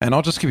 And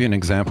I'll just give you an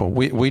example.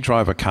 We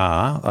drive a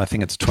car. I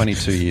think it's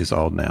 22 years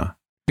old now,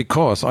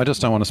 because I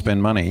just don't want to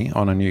spend money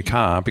on a new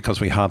car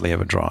because we hardly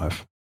ever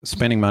drive.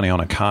 Spending money on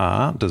a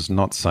car does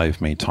not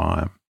save me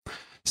time.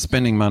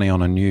 Spending money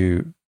on a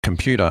new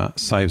computer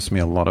saves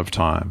me a lot of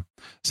time.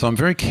 So I'm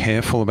very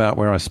careful about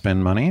where I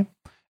spend money.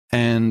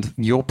 And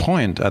your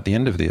point at the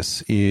end of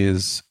this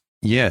is,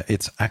 yeah,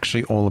 it's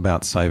actually all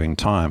about saving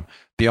time.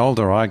 The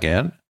older I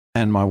get,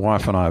 and my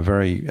wife and I are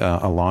very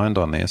aligned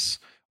on this,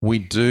 we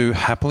do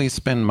happily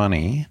spend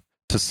money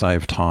to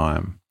save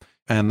time.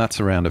 And that's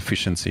around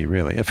efficiency,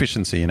 really.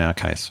 Efficiency in our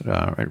case,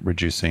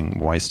 reducing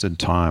wasted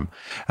time.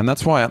 And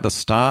that's why at the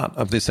start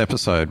of this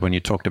episode, when you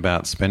talked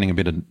about spending a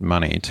bit of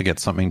money to get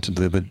something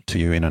delivered to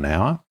you in an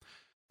hour,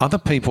 other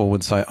people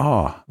would say,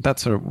 oh,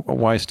 that's a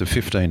waste of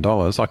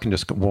 $15. I can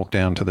just walk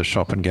down to the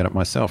shop and get it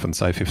myself and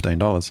save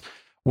 $15.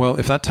 Well,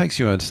 if that takes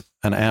you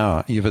an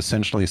hour, you've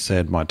essentially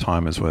said my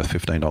time is worth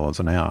 $15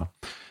 an hour.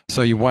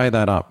 So you weigh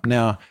that up.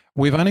 Now,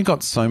 we've only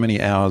got so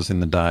many hours in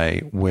the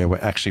day where we're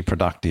actually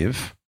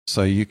productive.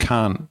 So you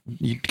can't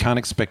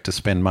expect to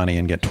spend money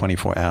and get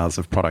 24 hours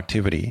of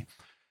productivity.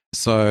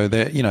 So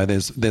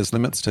there's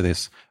limits to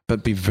this,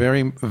 but be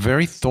very,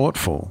 very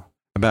thoughtful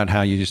about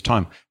how you use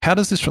time. How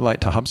does this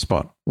relate to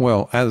HubSpot?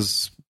 Well,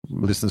 as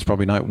listeners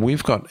probably know,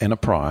 we've got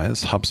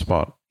enterprise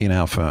HubSpot in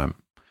our firm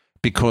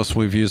because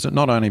we've used it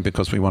not only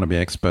because we want to be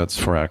experts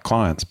for our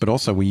clients, but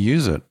also we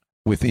use it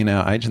within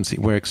our agency.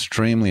 We're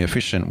extremely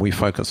efficient. We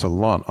focus a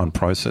lot on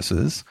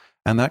processes,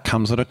 and that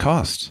comes at a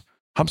cost.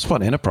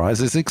 HubSpot Enterprise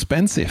is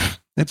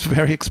expensive. It's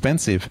very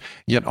expensive.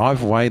 Yet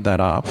I've weighed that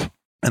up,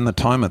 and the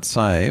time it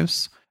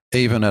saves,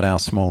 even at our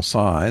small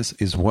size,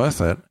 is worth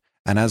it.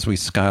 And as we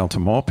scale to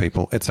more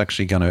people, it's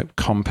actually going to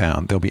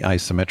compound. There'll be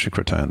asymmetric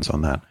returns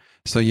on that.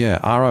 So yeah,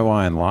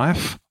 ROI in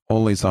life,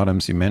 all these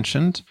items you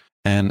mentioned,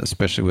 and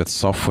especially with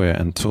software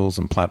and tools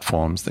and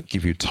platforms that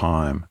give you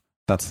time.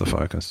 That's the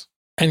focus.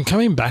 And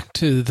coming back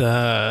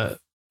to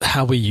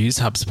how we use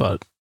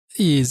HubSpot,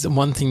 is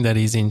one thing that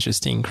is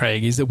interesting,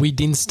 Craig, is that we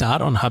didn't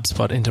start on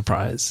HubSpot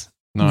Enterprise.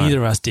 No. Neither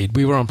of us did.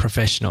 We were on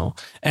Professional.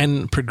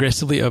 And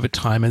progressively over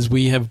time, as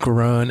we have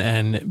grown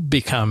and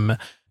become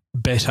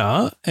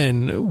better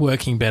and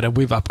working better,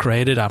 we've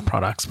upgraded our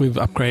products. We've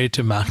upgraded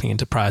to Marketing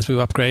Enterprise. We've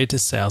upgraded to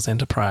Sales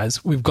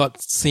Enterprise. We've got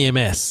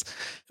CMS.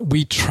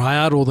 We try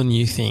out all the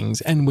new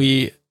things and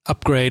we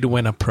upgrade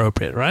when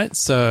appropriate, right?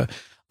 So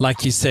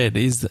like you said,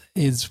 is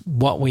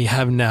what we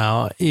have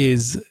now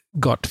is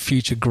got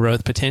future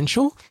growth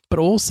potential, but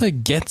also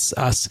gets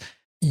us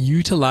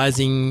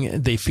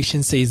utilizing the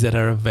efficiencies that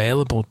are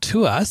available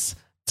to us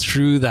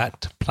through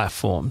that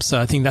platform. So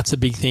I think that's a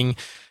big thing.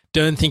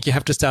 Don't think you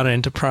have to start an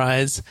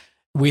enterprise.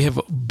 We have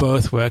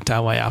both worked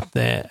our way up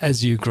there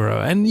as you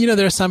grow. And,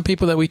 there are some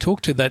people that we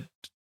talk to that,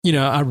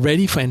 are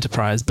ready for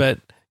enterprise, but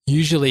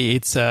usually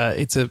it's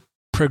a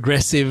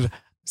progressive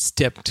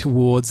step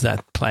towards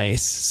that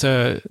place.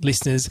 So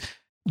listeners,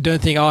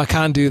 don't think, I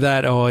can't do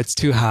that, or it's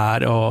too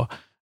hard, or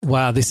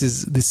wow, this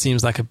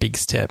seems like a big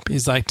step.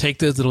 It's like, take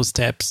those little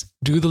steps,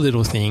 do the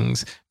little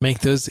things, make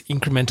those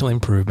incremental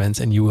improvements,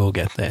 and you will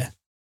get there.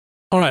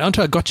 All right, on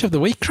to our gotcha of the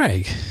week,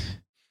 Craig.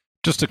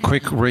 Just a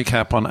quick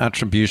recap on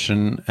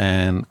attribution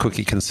and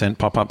cookie consent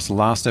pop-ups.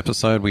 Last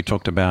episode, we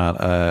talked about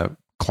a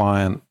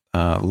client,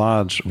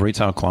 large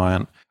retail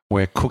client,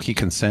 where cookie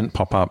consent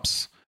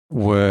pop-ups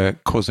were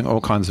causing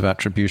all kinds of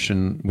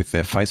attribution with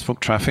their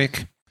Facebook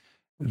traffic.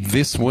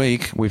 This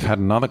week, we've had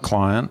another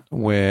client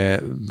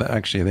where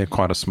actually they're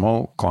quite a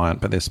small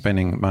client, but they're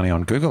spending money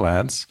on Google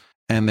Ads,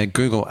 and their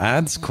Google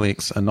Ads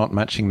clicks are not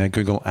matching their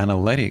Google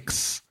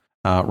Analytics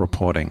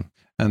reporting.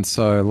 And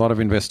so a lot of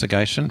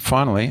investigation.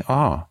 Finally,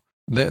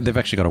 they've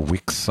actually got a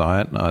Wix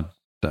site.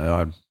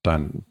 Don't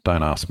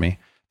ask me.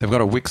 They've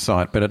got a Wix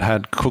site, but it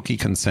had cookie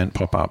consent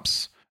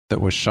pop-ups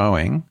that were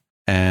showing,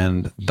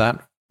 and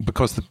that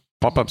because the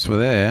pop-ups were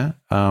there,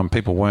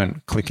 people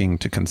weren't clicking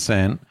to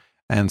consent.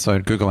 And so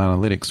Google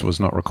Analytics was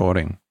not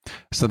recording.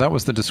 So that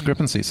was the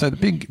discrepancy. So the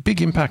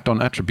big impact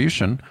on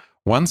attribution.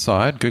 One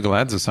side, Google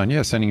Ads is saying,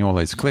 yeah, sending you all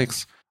these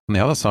clicks. On the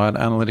other side,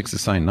 Analytics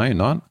is saying, no, you're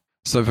not.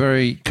 So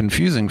very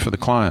confusing for the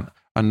client.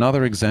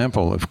 Another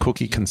example of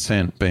cookie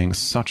consent being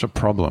such a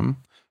problem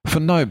for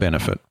no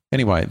benefit.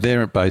 Anyway,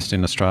 they're based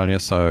in Australia.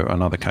 So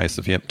another case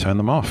of, turn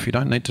them off. You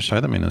don't need to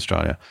show them in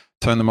Australia.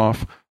 Turn them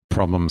off,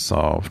 problem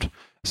solved.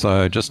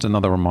 So just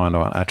another reminder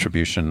on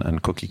attribution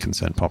and cookie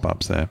consent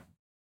pop-ups there.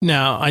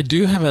 Now, I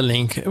do have a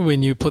link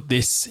when you put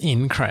this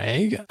in,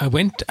 Craig. I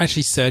went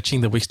actually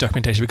searching the Wix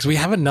documentation because we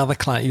have another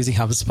client using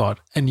HubSpot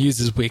and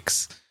uses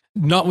Wix,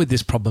 not with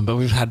this problem, but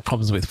we've had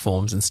problems with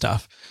forms and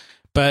stuff.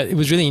 But it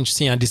was really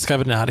interesting. I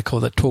discovered an article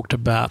that talked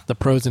about the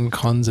pros and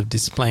cons of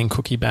displaying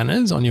cookie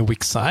banners on your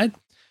Wix site.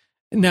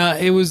 Now,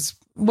 it was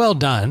well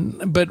done,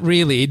 but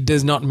really it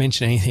does not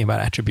mention anything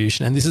about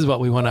attribution. And this is what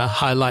we want to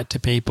highlight to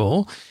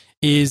people,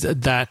 is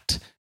that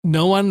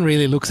no one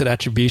really looks at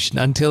attribution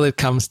until it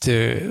comes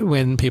to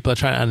when people are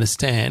trying to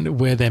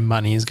understand where their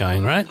money is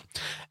going, right?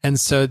 And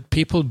so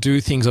people do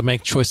things or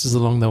make choices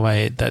along the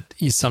way that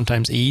is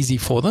sometimes easy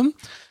for them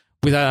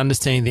without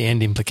understanding the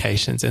end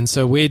implications. And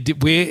so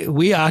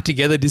we are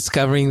together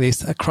discovering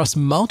this across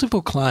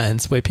multiple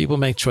clients where people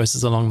make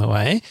choices along the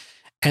way.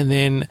 And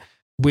then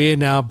we're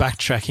now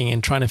backtracking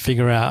and trying to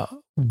figure out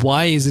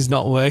why is this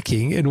not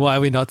working and why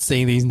we're not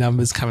seeing these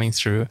numbers coming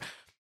through.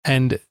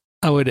 And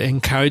I would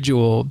encourage you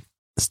all,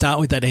 start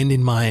with that end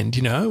in mind.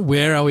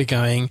 Where are we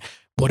going?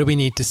 What do we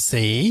need to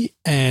see?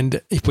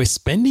 And if we're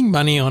spending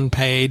money on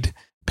paid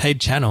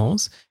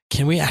channels,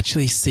 can we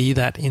actually see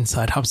that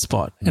inside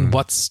HubSpot? And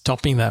what's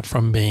stopping that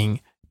from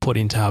being put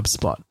into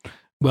HubSpot?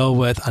 Well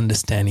worth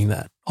understanding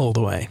that all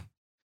the way.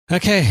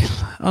 Okay,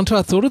 on to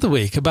our thought of the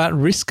week about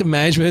risk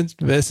management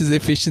versus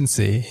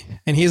efficiency.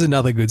 And here's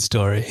another good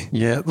story.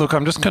 Yeah, look,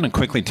 I'm just going to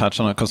quickly touch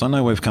on it because I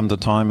know we've come to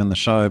time in the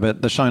show,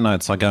 but the show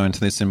notes, I go into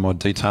this in more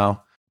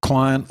detail.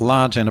 Client,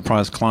 large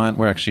enterprise client.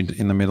 We're actually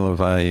in the middle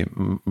of a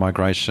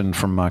migration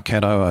from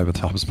Marketo over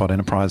to HubSpot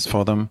Enterprise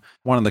for them.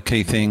 One of the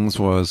key things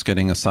was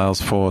getting a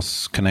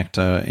Salesforce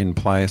connector in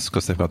place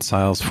because they've got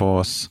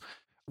Salesforce.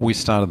 We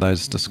started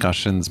those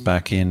discussions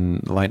back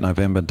in late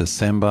November,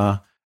 December.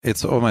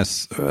 It's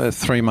almost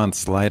 3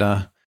 months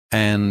later,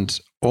 and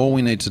all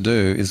we need to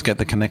do is get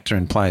the connector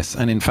in place.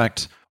 And in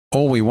fact,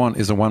 all we want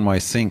is a one-way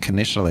sync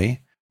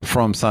initially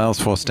from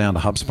Salesforce down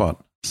to HubSpot,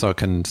 so it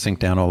can sync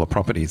down all the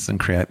properties and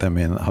create them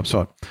in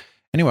HubSpot.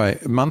 Anyway,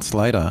 months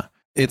later,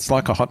 it's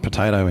like a hot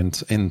potato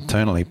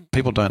internally.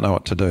 People don't know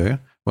what to do.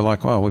 We're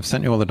like, well, we've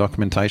sent you all the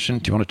documentation.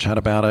 Do you want to chat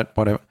about it?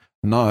 Whatever.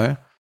 No.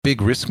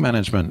 Big risk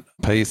management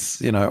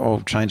piece, all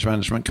change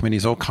management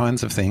committees, all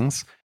kinds of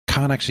things.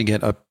 Can't actually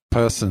get a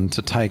person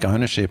to take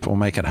ownership or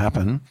make it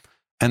happen.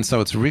 And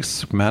so it's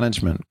risk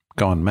management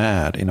gone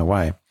mad in a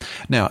way.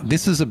 Now,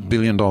 this is $1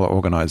 billion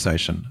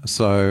organization.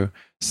 So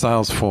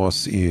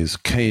Salesforce is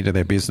key to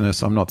their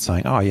business. I'm not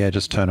saying,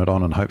 just turn it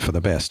on and hope for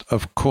the best.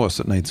 Of course,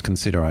 it needs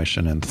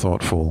consideration and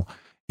thoughtful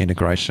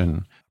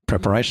integration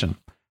preparation.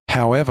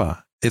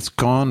 However, it's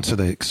gone to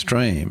the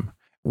extreme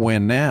where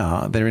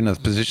now they're in a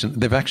position,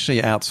 they've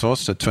actually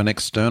outsourced it to an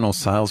external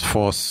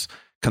Salesforce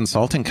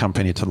consulting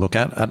company to look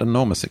at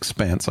enormous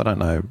expense. I don't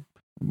know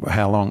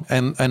how long,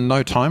 and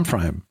no time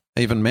frame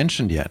even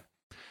mentioned yet.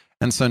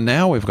 And so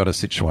now we've got a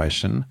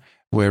situation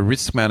where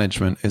risk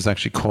management is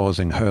actually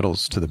causing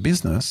hurdles to the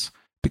business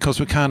because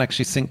we can't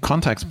actually sync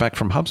contacts back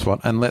from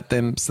HubSpot and let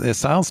their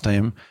sales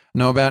team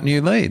know about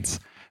new leads.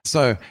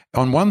 So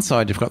on one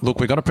side, you've got, look,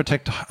 we've got to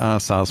protect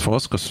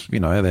Salesforce because,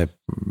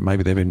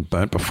 maybe they've been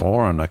burnt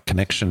before and a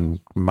connection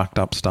mucked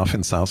up stuff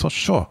in Salesforce.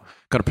 Sure,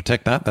 got to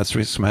protect that. That's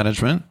risk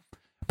management.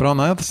 But on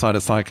the other side,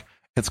 it's like,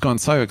 it's gone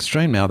so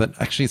extreme now that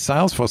actually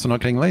Salesforce are not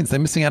getting leads. They're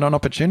missing out on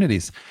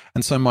opportunities.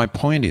 And so my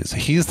point is,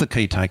 here's the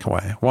key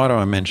takeaway. Why do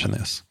I mention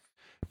this?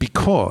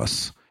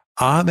 Because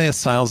are there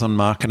sales and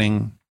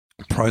marketing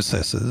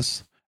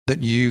processes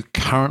that you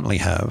currently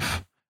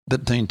have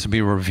that need to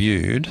be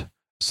reviewed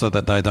so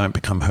that they don't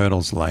become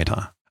hurdles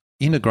later?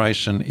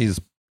 Integration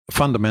is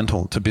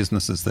fundamental to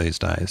businesses these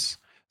days.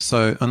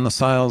 So on the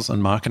sales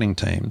and marketing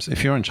teams,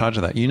 if you're in charge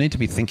of that, you need to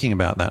be thinking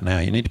about that now.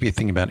 You need to be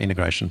thinking about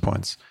integration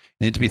points.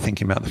 You need to be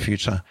thinking about the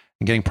future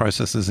and getting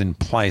processes in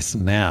place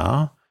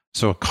now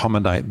to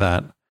accommodate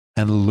that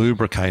and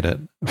lubricate it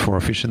for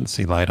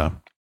efficiency later.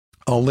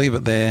 I'll leave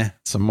it there.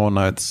 Some more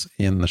notes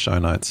in the show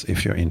notes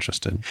if you're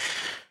interested.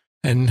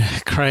 And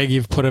Craig,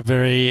 you've put a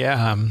very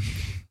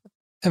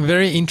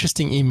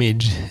interesting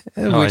image,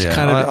 which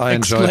kind of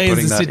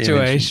explains the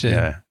situation.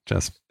 Yeah,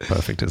 just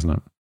perfect, isn't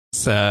it?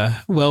 So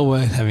well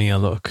worth having a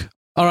look.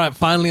 All right,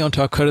 finally on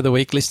to our quote of the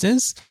week,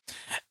 listeners.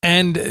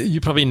 And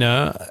you probably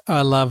know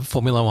I love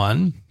Formula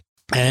One,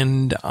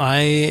 and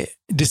I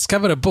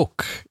discovered a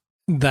book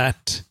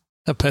that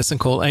a person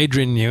called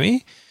Adrian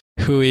Newey,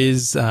 who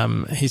is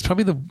he's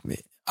probably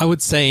I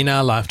would say in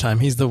our lifetime,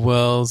 he's the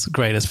world's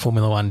greatest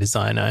Formula One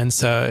designer. And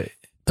so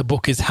the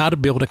book is How to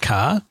Build a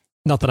Car,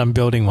 not that I'm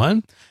building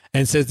one,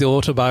 and it says the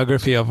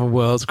autobiography of a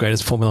world's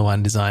greatest Formula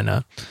One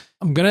designer.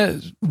 I'm going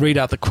to read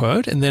out the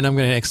quote, and then I'm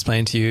going to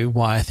explain to you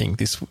why I think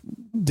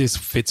this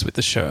fits with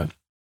the show.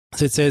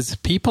 So it says,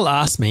 people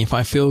ask me if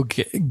I feel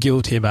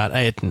guilty about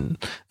Ayrton,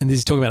 and this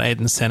is talking about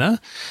Ayrton Senna.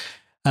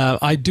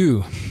 I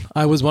do.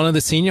 I was one of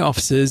the senior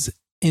officers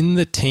in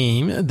the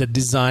team that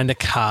designed a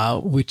car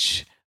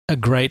which a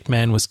great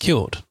man was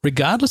killed.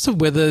 Regardless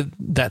of whether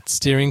that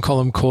steering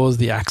column caused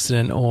the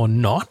accident or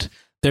not,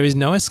 there is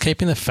no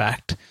escaping the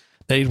fact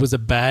that it was a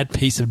bad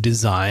piece of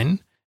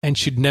design and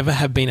should never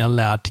have been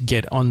allowed to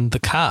get on the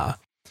car.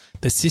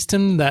 The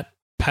system that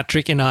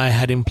Patrick and I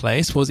had in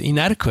place was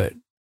inadequate.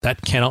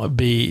 That cannot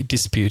be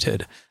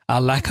disputed.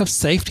 Our lack of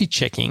safety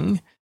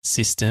checking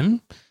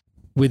system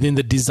within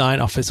the design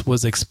office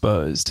was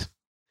exposed.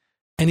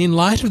 And in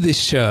light of this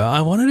show,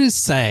 I wanted to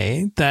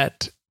say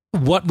that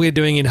what we're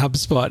doing in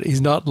HubSpot is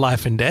not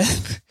life and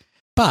death,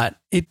 but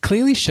it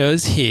clearly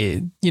shows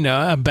here,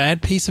 a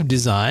bad piece of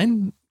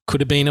design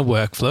could have been a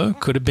workflow,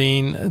 could have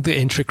been the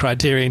entry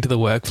criteria into the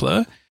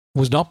workflow,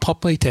 was not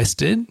properly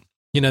tested.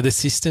 The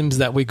systems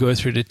that we go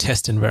through to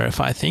test and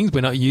verify things, we're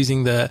not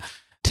using the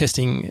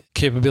testing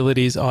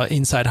capabilities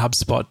inside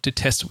HubSpot to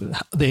test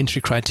the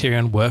entry criteria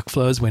and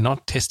workflows. We're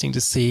not testing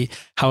to see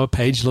how a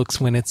page looks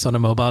when it's on a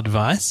mobile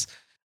device.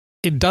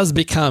 It does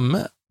become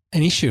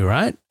an issue,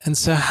 right? And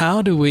so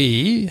how do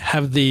we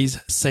have these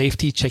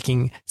safety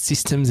checking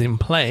systems in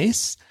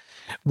place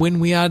when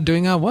we are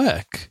doing our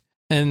work?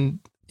 And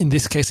in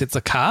this case, it's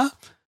a car.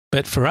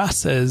 But for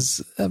us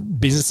as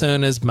business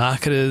owners,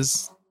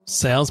 marketers,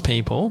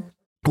 salespeople,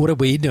 what are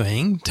we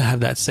doing to have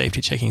that safety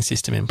checking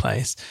system in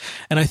place?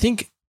 And I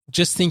think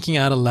just thinking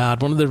out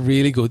aloud, one of the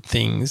really good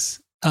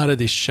things out of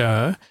this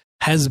show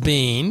has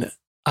been,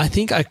 I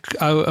think I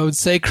would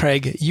say,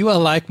 Craig, you are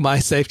like my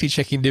safety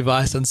checking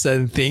device on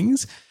certain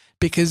things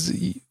because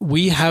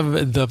we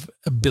have the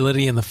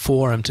ability and the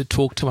forum to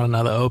talk to one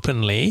another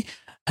openly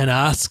and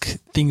ask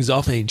things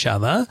of each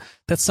other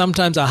that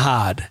sometimes are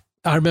hard.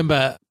 I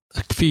remember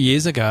a few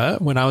years ago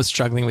when I was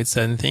struggling with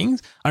certain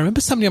things, I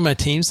remember somebody on my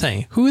team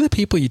saying, who are the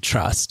people you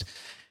trust?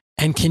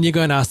 And can you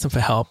go and ask them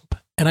for help?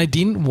 And I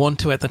didn't want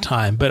to at the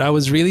time, but I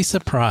was really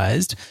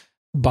surprised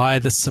by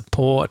the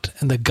support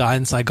and the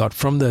guidance I got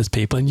from those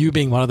people, and you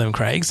being one of them,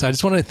 Craig. So I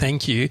just want to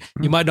thank you.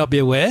 You might not be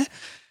aware,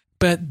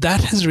 but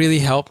that has really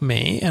helped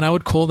me. And I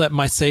would call that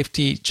my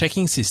safety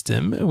checking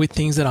system with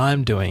things that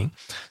I'm doing.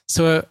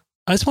 So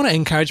I just want to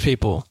encourage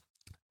people.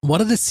 What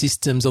are the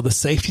systems or the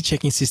safety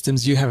checking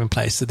systems you have in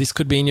place? So this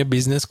could be in your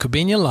business, could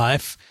be in your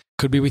life,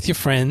 could be with your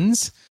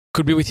friends,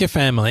 could be with your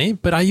family,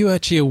 but are you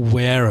actually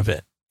aware of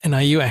it? And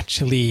are you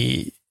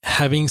actually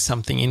having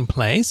something in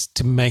place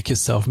to make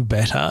yourself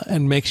better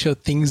and make sure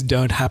things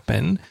don't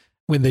happen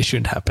when they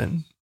shouldn't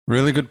happen?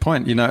 Really good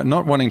point.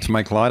 Not wanting to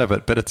make light of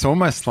it, but it's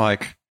almost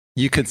like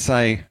you could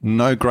say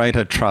no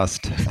greater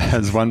trust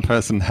as one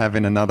person have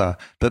in another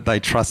that they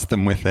trust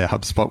them with their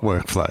HubSpot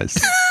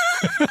workflows.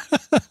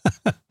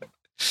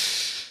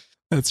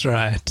 That's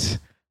right.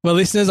 Well,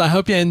 listeners, I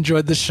hope you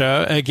enjoyed the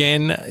show.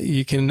 Again,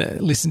 you can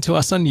listen to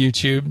us on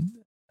YouTube,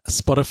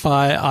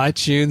 Spotify,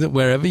 iTunes,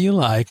 wherever you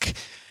like.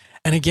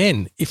 And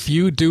again, if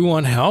you do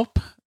want help,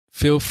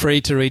 feel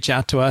free to reach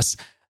out to us,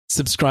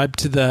 subscribe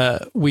to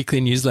the weekly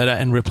newsletter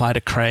and reply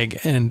to Craig,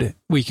 and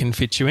we can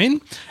fit you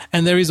in.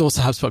 And there is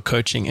also HubSpot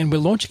coaching, and we're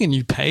launching a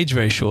new page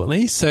very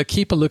shortly. So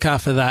keep a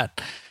lookout for that.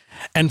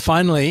 And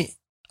finally,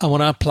 I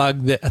want to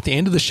plug that at the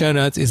end of the show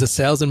notes is a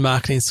sales and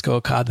marketing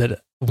scorecard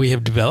that we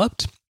have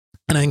developed.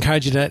 And I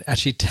encourage you to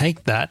actually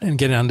take that and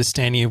get an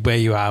understanding of where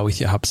you are with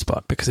your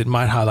HubSpot, because it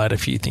might highlight a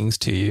few things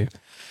to you.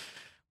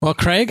 Well,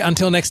 Craig,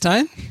 until next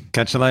time.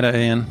 Catch you later,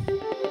 Ian.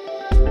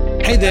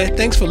 Hey there,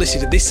 thanks for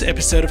listening to this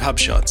episode of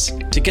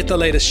HubShots. To get the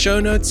latest show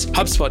notes,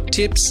 HubSpot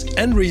tips,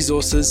 and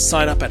resources,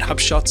 sign up at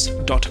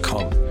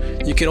HubShots.com.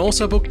 You can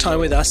also book time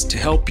with us to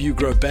help you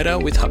grow better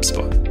with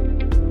HubSpot.